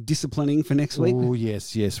for a big disciplining for next week. Oh,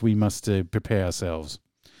 yes. We must prepare ourselves.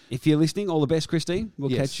 If you're listening, all the best, Christine. We'll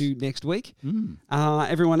catch you next week.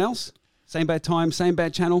 Everyone else, same bad time, same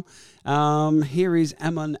bad channel. Here is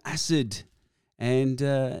Amon Acid and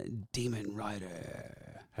Demon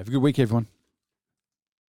Rider. Have a good week, everyone.